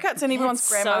America. It's in everyone's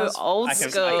So grandma's. old I can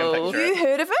school. picture You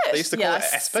heard of They it? used to call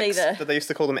Yes, it aspics. see the- Did they used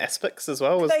to call them aspics as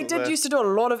well? Was They did the- used to do a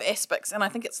lot of aspics, and I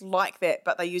think it's like that,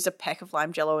 but they use a pack of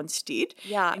lime jello instead.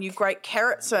 Yuck. And you grate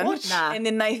carrots in, Nah. and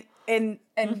then they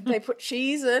they put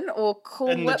cheese in, or Cool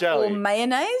In the Whip, or jelly.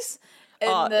 mayonnaise. In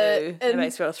Oh, the, ew. It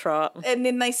makes me want to throw up. and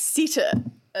then they set it.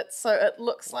 So it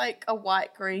looks like a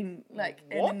white green, like,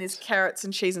 and then there's carrots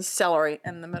and cheese and celery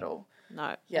in the middle.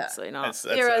 No, Yeah. absolutely not.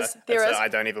 There is. I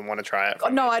don't even want to try it. Oh,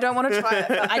 no, I don't want to try it.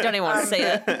 But I don't even want to see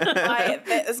it.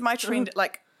 that is my trend.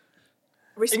 Like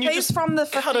And you recipes just from the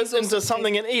 50s cut it or into 60s.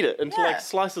 something and eat it into Yeah. like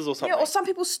slices or something. Yeah, or some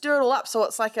people stir it all up, so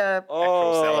it's like a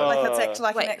salad. like it's actually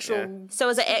like Wait. an actual. Yeah. So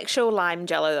is it actual lime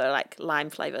jello though, like lime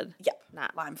flavored? Yep. Nah.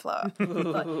 Lime flour.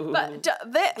 but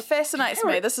that fascinates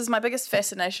me. This is my biggest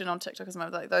fascination on TikTok is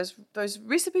like those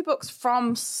recipe books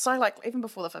from so like even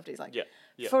before the 50s, like Yeah,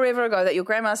 yeah. forever ago that your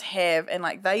grandmas have, and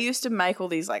like they used to make all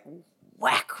these like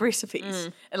whack recipes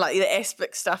and like the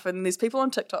aspic stuff, and there's people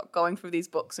on TikTok going through these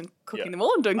books and cooking Yeah. them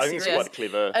all and doing I think series. it's quite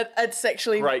clever. It's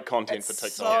actually Great content it's for TikTok.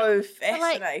 So But,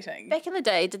 like, fascinating. back in the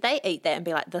day, did they eat that and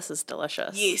be like, "This is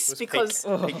delicious"? Yes, was because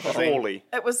peak cuisine. Poorly.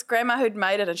 it was grandma who'd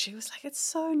made it, and she was like, "It's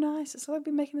so nice. It's like I've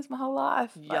been making this my whole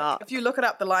life." Like, Yuck. if you look it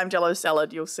up, the lime jello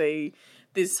salad, you'll see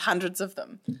there's hundreds of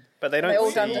them. But they don't. They all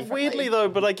see- done differently. Weirdly though,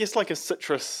 but I guess like a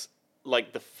citrus,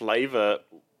 like the flavour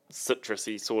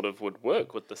citrusy sort of would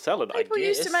work with the salad. People I guess.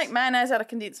 used to make mayonnaise out of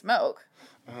condensed milk.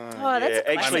 Oh, that's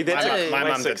Yeah, actually, that's My a mum- my mum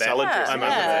classic did that. salad Yeah, dressing. my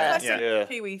mum did that. Classic Yeah.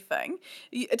 Kiwi thing.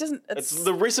 It doesn't. It's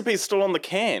the recipe's still on the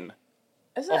can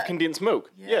is of it? condensed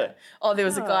milk. Yeah. Oh, there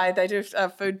was a guy. They do a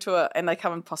food tour, and they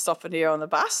come and stop in here on the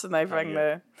bus, and they bring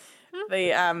yeah.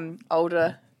 the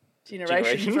older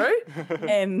generation through.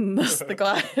 And the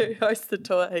guy who hosts the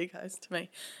tour, he goes to me,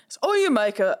 "Oh, you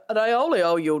make an aioli?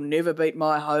 Oh, you'll never beat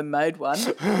my homemade one."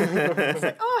 I was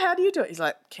like, "Oh, how do you do it?" He's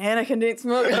like, "Can of condensed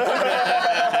milk."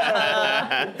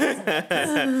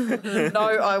 No,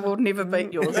 I will never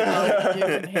beat yours. No, you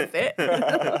can have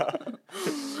that.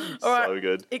 All right. So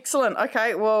good. Excellent.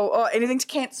 Okay. Well, anything to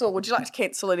cancel? Would you like to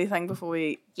cancel anything before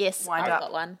we? Yes, Wind I've up.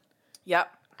 got one. Yep.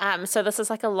 So this is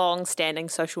like a long-standing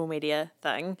social media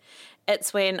thing.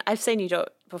 It's when I've seen you do it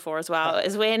before as well.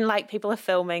 Is when like people are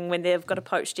filming when they've got a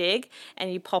poached egg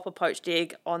and you pop a poached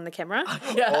egg on the camera.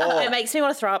 Yeah. It makes me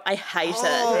want to throw up. I hate it.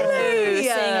 really? Seeing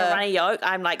a Yeah. runny yolk,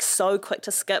 I'm like so quick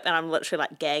to skip, and I'm literally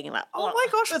like gagging. Like, Oh my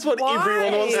gosh, That's what why?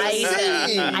 everyone wants to I hate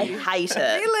see. it. I hate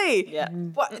it. Really? Yeah.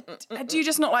 What? Do you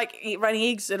just not like eat running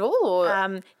eggs at all?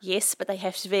 Or? Yes, but they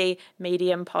have to be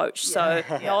medium poached, so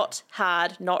not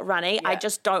hard, not runny. I Yeah.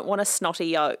 just don't want a snotty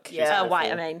yolk. Yeah.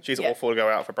 White, I mean. She's Yeah. awful to go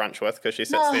out for brunch with because she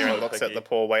sits there and looks at the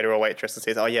poor waiter or waitress and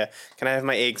says, "Oh yeah, can I have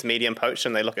my eggs medium poached?"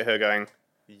 And they look at her going,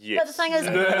 Yes. But the thing is,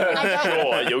 I don't,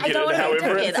 Sure, you'll I get don't it want to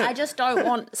however be it's- dickhead. I just don't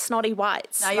want snotty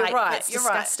whites. No, you're right, That's you're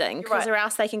right, disgusting. you're Because right. or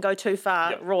else they can go too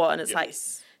far Yep. raw, and it's Yep. like,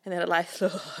 and then it like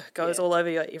goes all over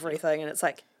your everything, and it's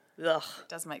like, ugh.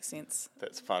 Does make sense.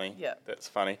 That's funny. Yeah. That's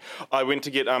funny. I went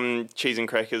to get cheese and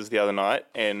crackers the other night,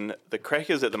 and the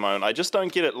crackers at the moment, I just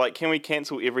don't get it. Like, can we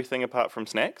cancel everything apart from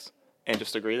snacks and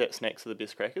just agree that snacks are the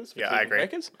best crackers? For Yeah, cheese I and agree.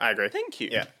 Crackers? I agree. Thank you.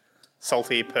 Yeah.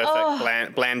 Salty,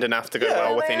 perfect, bland enough to go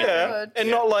well with anything. Yeah, Good. and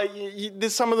not like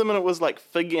there's some of them, and it was like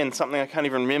fig and something I can't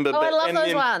even remember. Oh, I love and those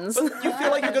then- ones. But you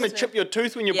feel like you're going to chip your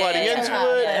tooth when you're biting Yeah, into yeah,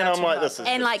 it, yeah, and I'm too like, much. this is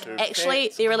And just like, too actually,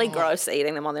 fancy. they're really gross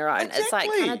eating them on their own. It's like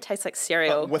Exactly. kind of tastes like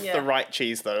cereal. With Yeah. the right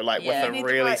cheese though, like Yeah. with You a need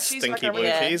the really right cheese, like stinky a blue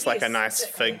really- cheese, like a yes, nice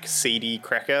exactly. fig seedy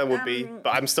cracker would be.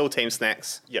 But I'm still team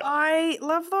snacks. Yeah. I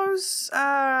love those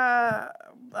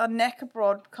a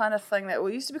knackerbrod kind of thing that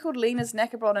used to be called Lena's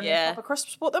knackerbrod, and Yeah. then Papa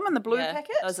Crisps bought them in the blue Yeah,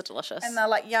 packet. those are delicious. And they're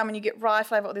like yum, and you get rye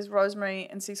flavour, or there's rosemary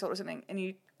and sea salt or something, and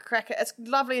you crack it. It's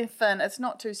lovely and thin. It's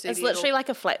not too seedy. It's literally like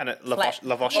a flat. And it flat.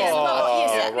 lavosh. Yeah,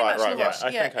 Oh, yes, right, pretty much right, yeah. lavash,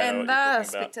 I think I know what and you're they're talking about.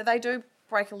 spectre. They do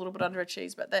break a little bit under a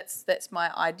cheese, but that's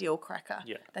my ideal cracker.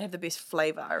 Yeah. They have the best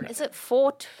flavour. I reckon. Is it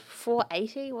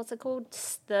 480? What's it called?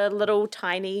 The little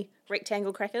tiny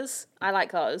rectangle crackers. I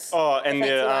like those. Oh, and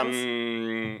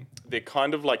fancy they're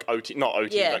kind of like OT, not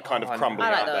OT, Yeah. but kind of Oh, I crumbly,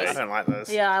 like aren't those. I they? don't like those.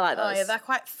 Yeah, I like Oh those. yeah, they're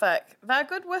quite thick. They're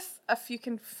good with if you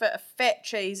can fit a fat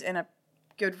cheese and a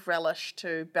good relish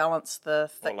to balance the Or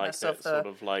like thickness that of the sort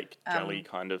of like jelly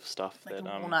kind of stuff like that the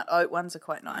walnut oat ones are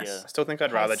quite nice. yeah. I still think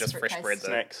I'd rather Taste, just fresh taste. bread though.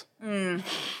 Snacks.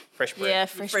 Fresh bread. yeah,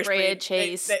 fresh, bread,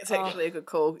 cheese. That's Oh. actually a good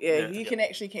call. Yeah, you can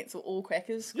actually cancel all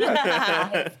crackers.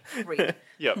 Bread.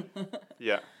 Yep.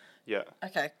 Yeah. Yeah.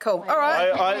 Okay, cool. All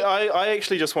right. I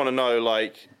actually just want to know,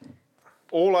 like,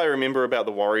 all I remember about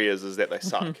the Warriors is that they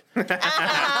suck.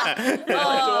 Do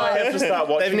I have to start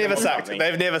watching They've never them or sucked. something?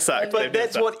 They've never sucked. But They've never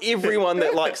that's sucked. what everyone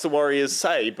that likes the Warriors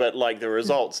say. But like the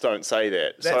results don't say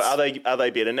that. So That's- are they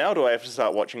better now? Do I have to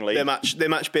start watching league? They're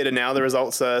much better now. The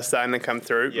results are starting to come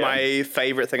through. Yeah. My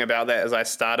favorite thing about that is I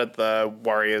started the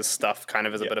Warriors stuff kind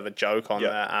of as a Yeah. bit of a joke on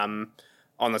Yeah.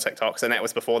 the TikToks, and that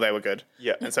was before they were good.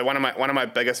 Yeah. And so one of my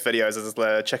biggest videos is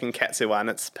the chicken katsu one.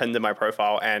 It's pinned in my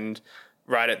profile, and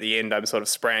right at the end, I'm sort of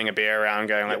spraying a beer around,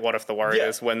 going like, "What if the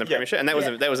Warriors win the Yeah. premiership?" And that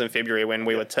was in February when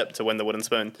we were tipped to win the wooden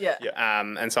spoon. Yeah.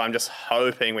 And so I'm just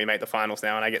hoping we make the finals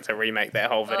now, and I get to remake that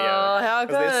whole video. Oh, how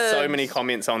 'Cause There's so good. many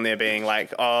comments on there being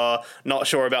like, "Oh, not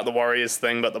sure about the Warriors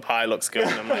thing, but the pie looks good."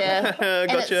 And I'm like, Yeah.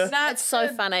 And gotcha. It's, No, it's so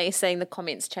good. funny seeing the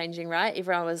comments changing, right?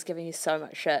 Everyone was giving you so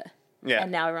much shit. Yeah.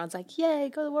 And now everyone's like, yay,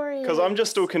 go the Warriors. Because I'm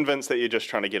just still convinced that you're just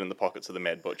trying to get in the pockets of the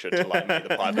Mad Butcher to like make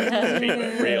the pie business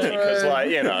cheaper, really. Because like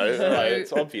like,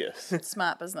 it's obvious.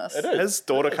 Smart business. It is. His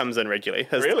daughter comes in regularly.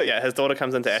 Really? Yeah, his daughter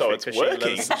comes into So Ashby it's 'cause she working.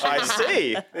 lives- I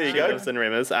see. There you He go. lives in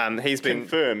Remmers. He's been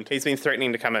Confirmed. He's been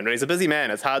threatening to come in, but he's a busy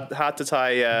man. It's hard to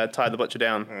tie the butcher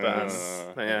down. But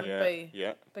yeah. Yeah. Be-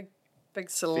 Yeah. Big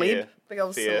celeb. Fair. Big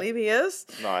old Fair. celeb he is.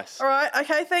 Nice. All right.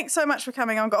 Okay. Thanks so much for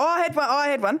coming on. Oh, I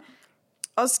had one.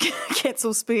 I was going to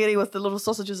cancel spaghetti with the little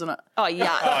sausages in it. oh,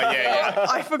 yeah. Oh yeah.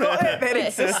 I forgot that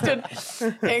existed.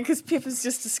 And because Pepper's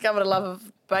just discovered a love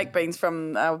of baked beans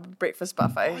from our breakfast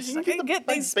buffet. She's like, get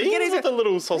these Beans spaghetti. with the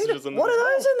little sausages in them. What as are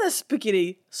well. those in the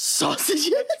spaghetti? Sausages?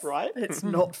 That's right. It's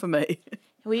not for me.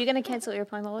 Were you going to cancel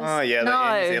airplane lollies? Oh yeah. The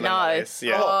New Zealand no. lollies.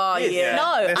 Yeah. Oh, yeah.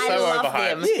 No, They're I so love overhyped.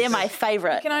 them. Yes. They're my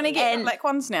favourite. You can only get And- black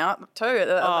ones now too.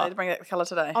 They bring that colour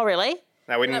today. Oh, really?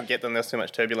 No, we didn't get them. There's too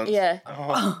much turbulence. Yeah.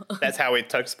 That's how we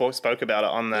spoke about it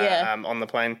on the Yeah. on the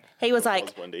plane. He was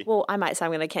like, windy. well, I might say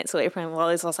I'm going to cancel airplane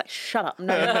lollies. I was like, shut up.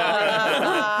 No.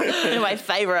 They're my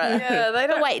favourite. Yeah, they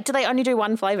But don't. wait, do they only do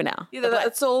one flavour now? Yeah, The black-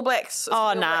 it's all blacks. It's Oh,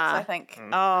 all nah. blacks, I think.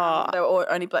 Oh, They were all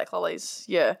only black lollies.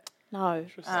 Yeah. no.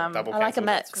 Double I like a cancelled.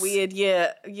 mix. Weird.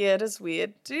 Yeah. Yeah, it is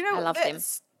weird. Do you know? I love them.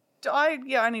 that's, I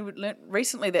only learnt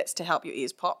recently that's to help your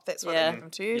ears pop. That's what Yeah. they give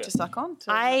them to you to suck on.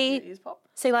 To I- help your ears pop.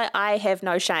 See, like, I have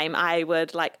no shame. I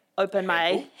would, like, open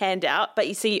my hand out, but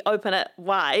you see, open it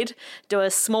wide, do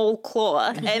a small claw,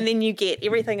 and then you get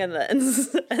everything in the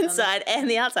inside and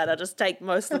the outside. I just take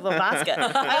most of the basket.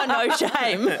 I got no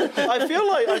shame. I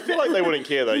feel like they wouldn't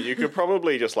care though. You could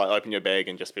probably just like open your bag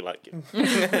and just be like, "Come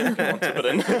on, tip it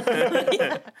in."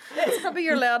 That's probably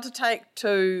you're allowed to take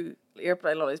 2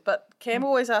 airplane lollies, but Cam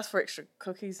always asks for extra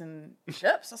cookies and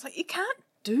chips. I was like, you can't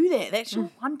do that. That's your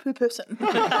one per person.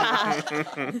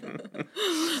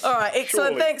 All right,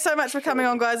 excellent. Surely. Thanks so much for coming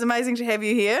on, guys. Amazing to have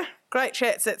you here. Great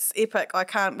chats. It's epic. I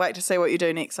can't wait to see what you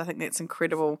do next. I think that's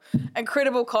incredible.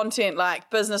 Incredible content, like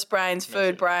business brains,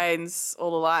 food brains,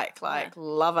 all alike. Like,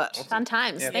 love it. Fun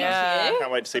times. Thank Yeah. you.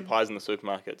 Can't wait to see pies in the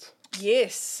supermarkets.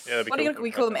 Yes. Yeah, that'd be What are cool.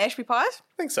 we call them? Ashby pies?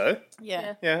 I think so.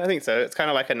 Yeah. Yeah, I think so. It's kind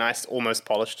of like a nice, almost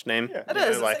polished name. Yeah. It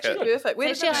is. It's actually perfect. Where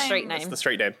It's did the actually a street name- name. The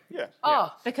street name. Yeah.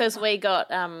 Oh, Because we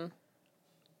got,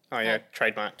 Oh yeah,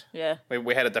 trademarked. yeah.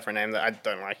 We had a different name that I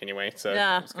don't like anyway, so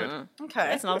Nah, it's good. okay.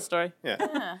 That's another story.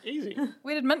 Yeah. Easy.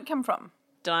 Where did mint come from?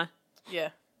 Don't Yeah.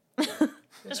 know.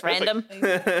 Just random. Yeah.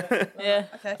 Okay,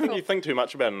 I think cool. you think too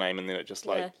much about a name and then it just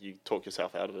like Yeah. you talk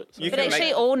yourself out of it. So. You But can actually,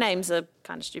 make- all names are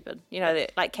kind of stupid. You know,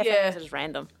 like cafe Yeah. names are just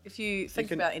random. If you think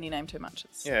can- about any name too much,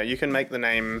 it's Yeah, you can make the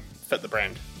name fit the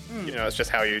brand. You know, it's just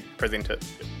how you present it.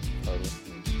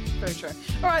 very true.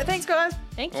 All right, thanks, guys.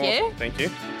 Thank Awesome. you. Thank you.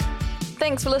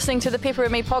 Thanks for listening to the Pepper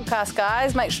and Me podcast,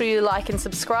 guys. Make sure you like and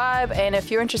subscribe. And if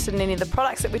you're interested in any of the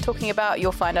products that we're talking about,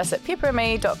 you'll find us at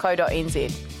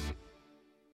pepperandme.co.nz.